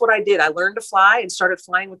so that's what I did. I learned to fly and started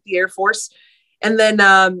flying with the Air Force. And then,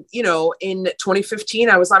 in 2015,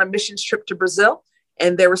 I was on a missions trip to Brazil.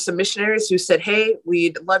 And there were some missionaries who said, hey,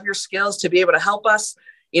 we'd love your skills to be able to help us.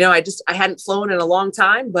 I hadn't flown in a long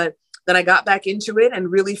time, but then I got back into it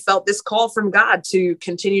and really felt this call from God to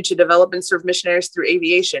continue to develop and serve missionaries through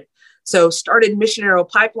aviation. So started Mission Arrow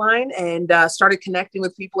Pipeline and started connecting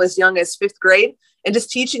with people as young as 5th grade and just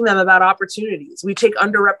teaching them about opportunities. We take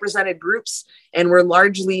underrepresented groups, and we're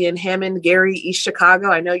largely in Hammond, Gary, East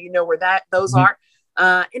Chicago. I know you know where those are.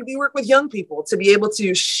 And we work with young people to be able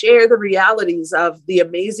to share the realities of the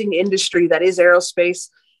amazing industry that is aerospace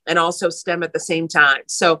and also STEM at the same time.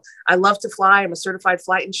 So I love to fly. I'm a certified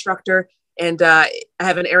flight instructor, and I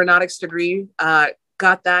have an aeronautics degree.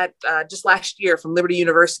 Got that just last year from Liberty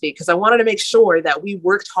University, because I wanted to make sure that we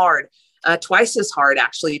worked hard, twice as hard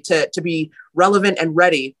actually, to be relevant and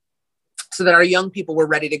ready, so that our young people were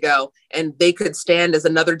ready to go and they could stand as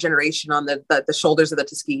another generation on the shoulders of the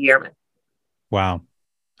Tuskegee Airmen. Wow,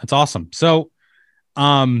 that's awesome. So,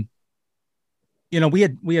 we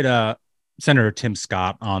had Senator Tim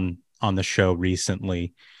Scott on the show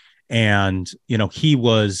recently, and he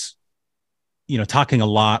was talking a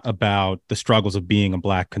lot about the struggles of being a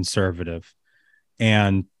Black conservative.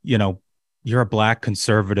 And, you're a Black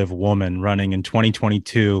conservative woman running in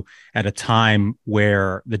 2022 at a time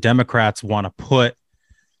where the Democrats want to put,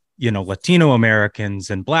 Latino Americans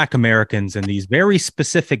and Black Americans in these very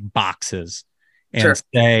specific boxes and Sure.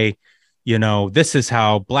 say, this is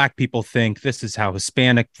how Black people think. This is how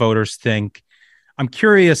Hispanic voters think. I'm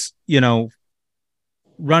curious,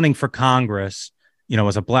 running for Congress,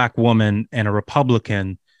 as a Black woman and a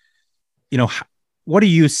Republican, what do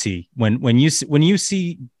you see when you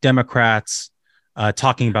see Democrats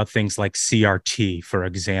talking about things like CRT, for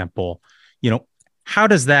example? How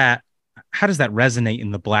does that how does that resonate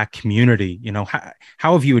in the Black community?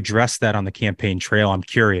 How have you addressed that on the campaign trail? I'm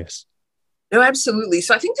curious. No, absolutely.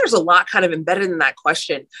 So I think there's a lot kind of embedded in that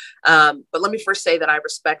question. But let me first say that I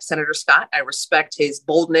respect Senator Scott. I respect his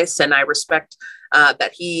boldness, and I respect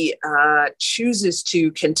that he chooses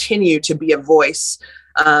to continue to be a voice.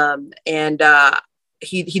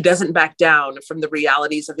 He doesn't back down from the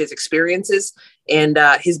realities of his experiences and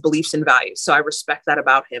his beliefs and values. So I respect that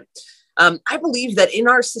about him. I believe that in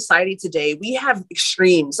our society today, we have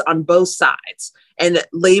extremes on both sides and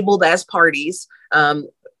labeled as parties.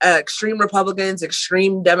 Extreme Republicans,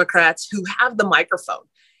 extreme Democrats who have the microphone,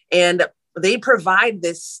 and they provide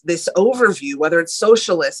this overview, whether it's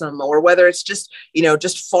socialism or whether it's just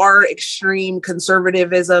far extreme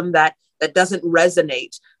conservatism that doesn't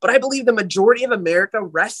resonate. But I believe the majority of America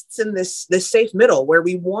rests in this safe middle where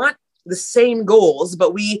we want the same goals,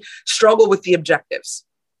 but we struggle with the objectives.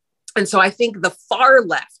 And so I think the far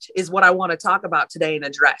left is what I want to talk about today and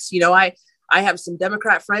address. I have some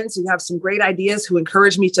Democrat friends who have some great ideas, who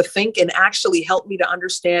encourage me to think and actually help me to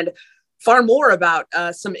understand far more about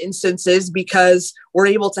some instances, because we're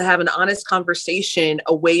able to have an honest conversation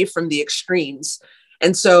away from the extremes.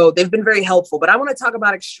 And so they've been very helpful. But I want to talk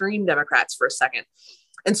about extreme Democrats for a second.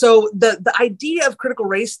 And so the idea of critical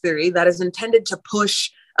race theory that is intended to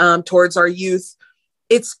push towards our youth,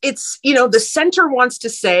 it's the center wants to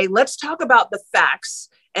say, let's talk about the facts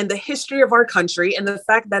and the history of our country, and the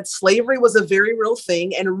fact that slavery was a very real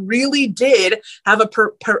thing and really did have a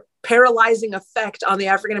paralyzing effect on the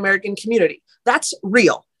African-American community. That's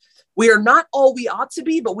real. We are not all we ought to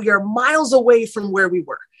be, but we are miles away from where we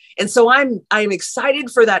were. And so I'm excited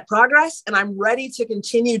for that progress, and I'm ready to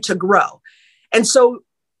continue to grow. And so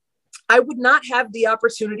I would not have the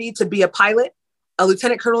opportunity to be a pilot, a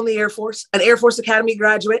lieutenant colonel in the Air Force, an Air Force Academy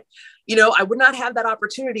graduate. I would not have that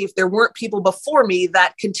opportunity if there weren't people before me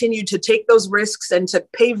that continued to take those risks and to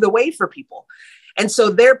pave the way for people. And so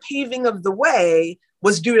their paving of the way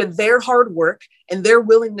was due to their hard work and their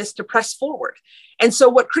willingness to press forward. And so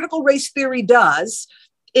what critical race theory does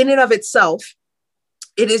in and of itself,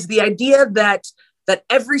 it is the idea that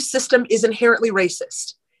every system is inherently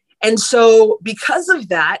racist. And so because of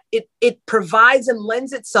that, it provides and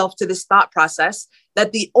lends itself to this thought process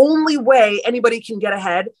that the only way anybody can get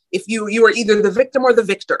ahead, if you are either the victim or the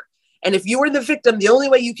victor. And if you are the victim, the only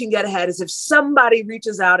way you can get ahead is if somebody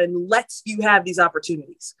reaches out and lets you have these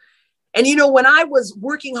opportunities. And, when I was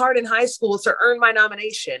working hard in high school to earn my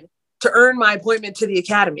nomination, to earn my appointment to the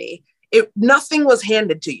academy, nothing was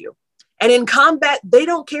handed to you. And in combat, they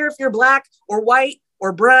don't care if you're Black or white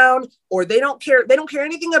or brown, or they don't care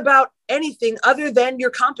anything about anything other than your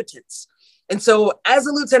competence. And so as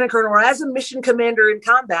a lieutenant colonel or as a mission commander in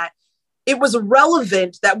combat, it was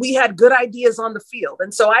relevant that we had good ideas on the field.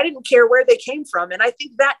 And so I didn't care where they came from. And I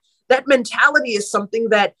think that mentality is something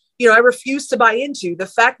that, I refuse to buy into. The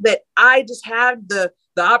fact that I just had the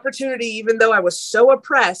opportunity, even though I was so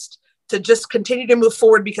oppressed, to just continue to move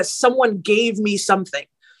forward because someone gave me something.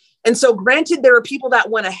 And so granted, there are people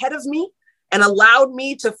that went ahead of me and allowed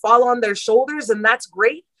me to fall on their shoulders, and that's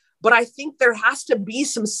great. But I think there has to be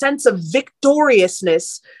some sense of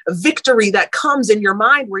victoriousness, a victory that comes in your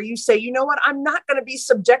mind where you say, you know what, I'm not going to be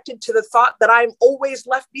subjected to the thought that I'm always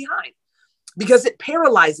left behind, because it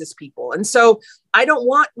paralyzes people. And so I don't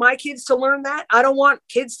want my kids to learn that. I don't want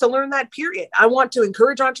kids to learn that, period. I want to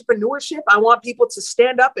encourage entrepreneurship. I want people to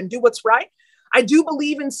stand up and do what's right. I do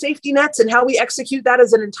believe in safety nets, and how we execute that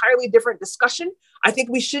is an entirely different discussion. I think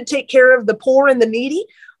we should take care of the poor and the needy.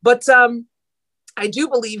 But I do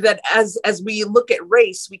believe that as we look at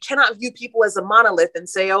race, we cannot view people as a monolith and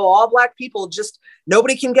say, oh, all Black people, just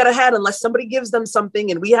nobody can get ahead unless somebody gives them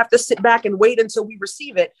something, and we have to sit back and wait until we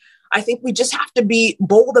receive it. I think we just have to be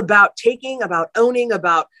bold about taking, about owning,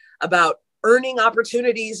 about earning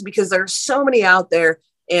opportunities, because there are so many out there.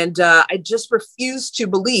 And I just refuse to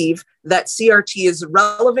believe that CRT is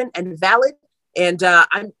relevant and valid. And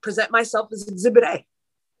I present myself as Exhibit A.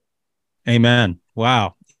 Amen.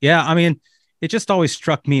 Wow. Yeah. I mean, it just always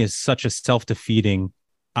struck me as such a self-defeating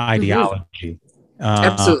ideology. Mm-hmm.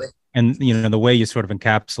 Absolutely. And, the way you sort of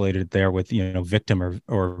encapsulated it there with, victim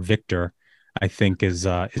or victor, I think is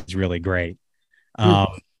really great.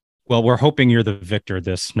 Well, we're hoping you're the victor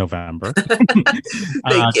this November.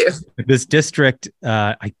 Thank you. This district,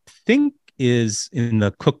 I think, is in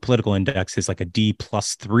the Cook Political Index is like a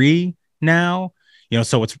D+3 now.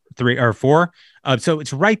 So it's 3 or 4. So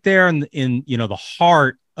it's right there in the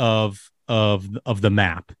heart of the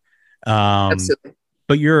map. Absolutely.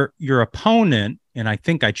 But your opponent, and I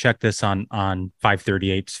think I checked this on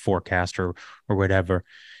 538's forecast or whatever,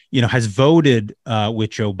 has voted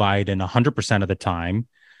with Joe Biden 100% of the time.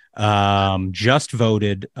 just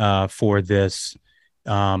voted for this,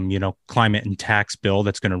 climate and tax bill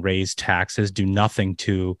that's going to raise taxes, do nothing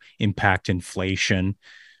to impact inflation.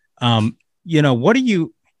 What do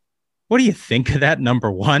you think of that?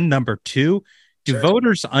 Number one. Number two, do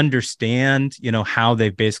voters understand, how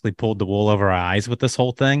they've basically pulled the wool over our eyes with this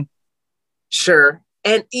whole thing? Sure.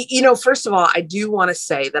 And, first of all, I do want to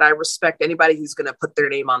say that I respect anybody who's going to put their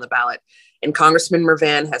name on the ballot. And Congressman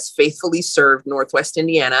Mervan has faithfully served Northwest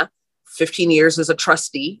Indiana 15 years as a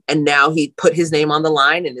trustee. And now he put his name on the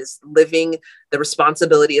line and is living the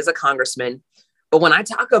responsibility as a congressman. But when I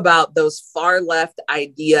talk about those far left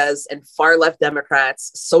ideas and far left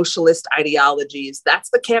Democrats, socialist ideologies, that's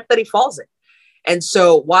the camp that he falls in. And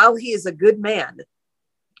so while he is a good man,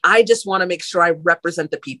 I just want to make sure I represent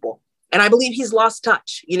the people. And I believe he's lost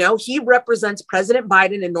touch. He represents President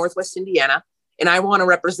Biden in Northwest Indiana, and I want to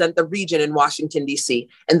represent the region in Washington, D.C.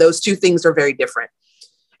 And those two things are very different.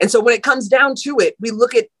 And so when it comes down to it, we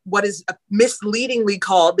look at what is misleadingly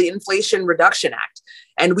called the Inflation Reduction Act.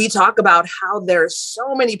 And we talk about how there are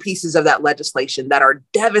so many pieces of that legislation that are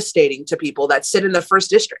devastating to people that sit in the first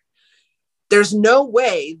district. There's no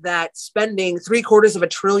way that spending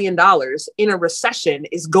 $750 billion in a recession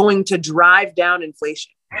is going to drive down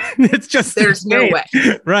inflation. It's just there's no way.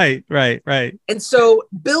 Right. And so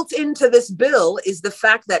built into this bill is the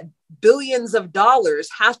fact that billions of dollars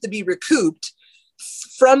have to be recouped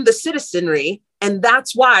from the citizenry. And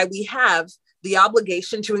that's why we have the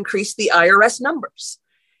obligation to increase the IRS numbers.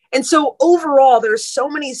 And so overall, there's so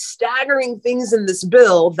many staggering things in this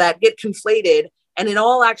bill that get conflated. And in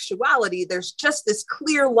all actuality, there's just this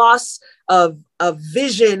clear loss of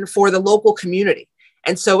vision for the local community.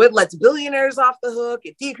 And so it lets billionaires off the hook.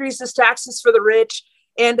 It decreases taxes for the rich.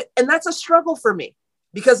 And that's a struggle for me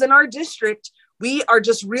because in our district, we are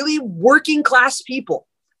just really working class people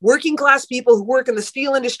who work in the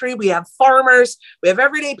steel industry. We have farmers. We have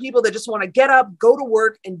everyday people that just want to get up, go to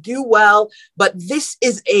work and do well. But this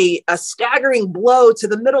is a staggering blow to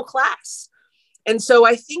the middle class. And so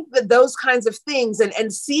I think that those kinds of things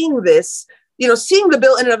and seeing this, seeing the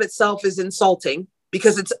bill in and of itself is insulting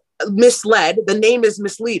because it's misled. The name is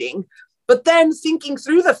misleading. But then thinking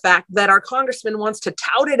through the fact that our congressman wants to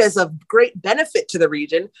tout it as a great benefit to the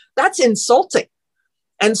region, that's insulting.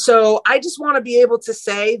 And so I just want to be able to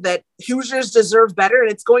say that Hoosiers deserve better.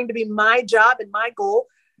 And it's going to be my job and my goal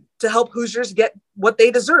to help Hoosiers get what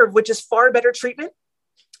they deserve, which is far better treatment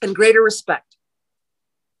and greater respect.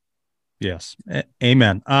 Yes.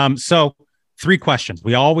 Amen. So 3 questions.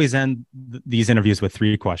 We always end these interviews with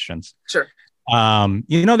 3 questions. Sure.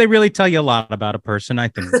 They really tell you a lot about a person. I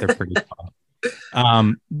think they're pretty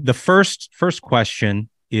fun. The first question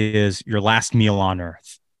is your last meal on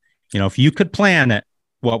earth. If you could plan it,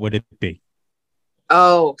 what would it be?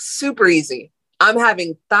 Oh, super easy. I'm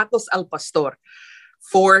having tacos al pastor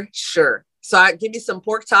for sure. So I give you some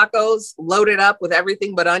pork tacos loaded up with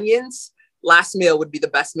everything but onions. Last meal would be the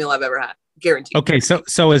best meal I've ever had. Guaranteed. Okay.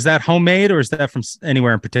 So is that homemade or is that from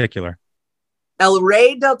anywhere in particular? El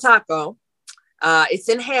Rey del Taco. It's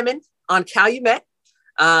in Hammond on Calumet.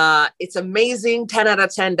 It's amazing. 10 out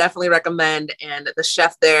of 10. Definitely recommend. And the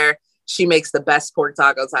chef there, she makes the best pork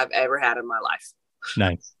tacos I've ever had in my life.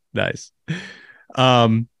 Nice.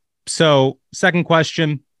 So second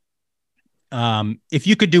question, if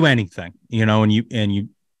you could do anything, and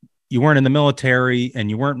you weren't in the military and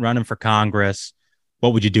you weren't running for Congress,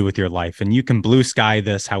 what would you do with your life? And you can blue sky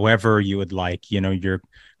this however you would like, your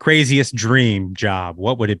craziest dream job.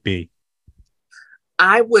 What would it be?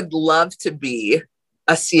 I would love to be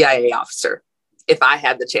a CIA officer if I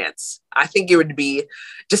had the chance. I think it would be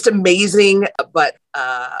just amazing, but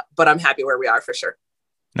I'm happy where we are for sure.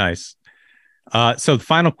 Nice. So the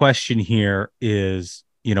final question here is,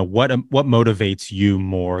 what motivates you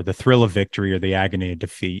more, the thrill of victory or the agony of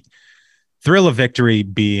defeat? Thrill of victory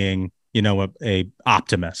being, a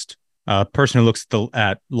optimist, a person who looks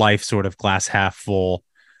at life sort of glass half full.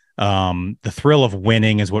 The thrill of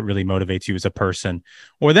winning is what really motivates you as a person.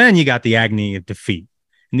 Or then you got the agony of defeat.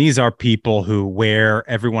 And these are people who wear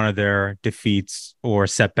every one of their defeats or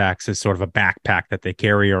setbacks as sort of a backpack that they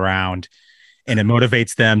carry around, and it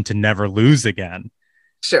motivates them to never lose again.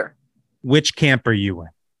 Sure. Which camp are you in?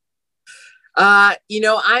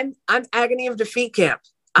 I'm agony of defeat camp.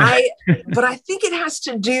 But I think it has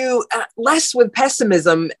to do less with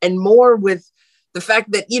pessimism and more with the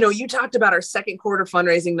fact that, you talked about our second quarter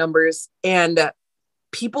fundraising numbers, and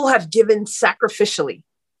people have given sacrificially.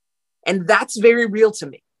 And that's very real to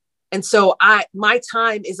me. And so my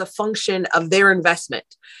time is a function of their investment.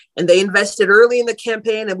 And they invested early in the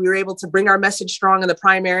campaign, and we were able to bring our message strong in the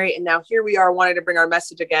primary. And now here we are wanting to bring our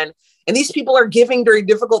message again. And these people are giving during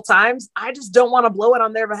difficult times. I just don't want to blow it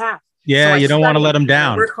on their behalf. Yeah, so you don't want to let them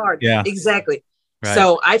down. Work hard. Yeah, exactly. Right.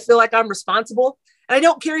 So I feel like I'm responsible, and I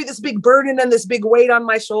don't carry this big burden and this big weight on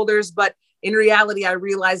my shoulders. But in reality, I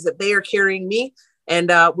realize that they are carrying me,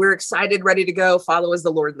 and we're excited, ready to go. Follow as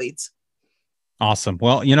the Lord leads. Awesome.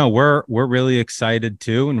 Well, we're really excited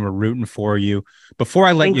too, and we're rooting for you. Before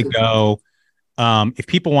I let you go, if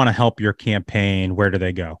people want to help your campaign, where do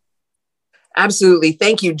they go? Absolutely.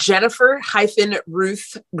 Thank you.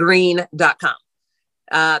 Jennifer-Ruth-Green.com.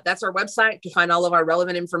 That's our website. You can find all of our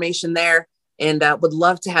relevant information there, and would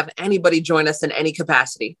love to have anybody join us in any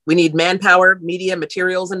capacity. We need manpower, media,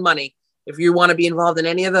 materials, and money. If you want to be involved in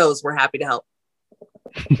any of those, we're happy to help.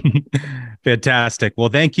 Fantastic. Well,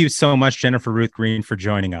 thank you so much, Jennifer-Ruth Green, for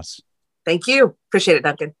joining us. Thank you. Appreciate it,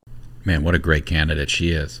 Duncan. Man, what a great candidate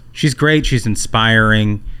she is. She's great. She's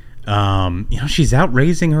inspiring. She's out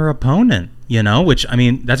raising her opponent, which,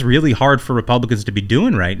 that's really hard for Republicans to be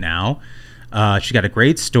doing right now. She got a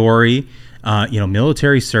great story,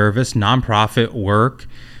 military service, nonprofit work,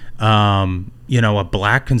 a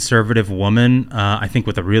Black conservative woman, I think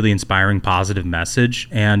with a really inspiring, positive message.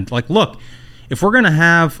 And look, if we're going to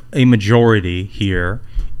have a majority here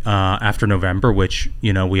after November, which,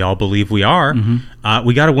 we all believe we are,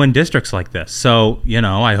 we got to win districts like this. So,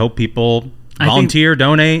 I hope people volunteer,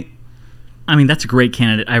 donate. That's a great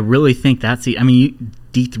candidate. I really think that's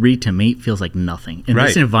D3 to me feels like nothing. In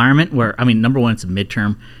this environment where, number one, it's a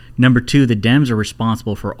midterm. Number two, the Dems are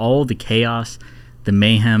responsible for all the chaos, the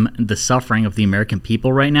mayhem, the suffering of the American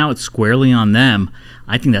people right now. It's squarely on them.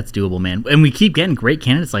 I think that's doable, man. And we keep getting great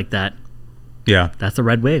candidates like that. Yeah. That's a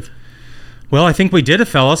red wave. Well, I think we did it,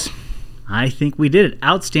 fellas. I think we did it.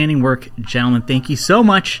 Outstanding work, gentlemen. Thank you so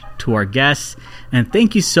much to our guests, and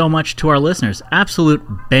thank you so much to our listeners. Absolute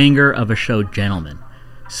banger of a show, gentlemen.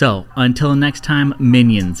 So, until next time,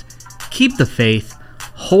 minions, keep the faith,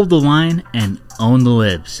 hold the line, and own the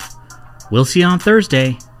libs. We'll see you on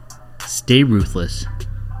Thursday. Stay ruthless.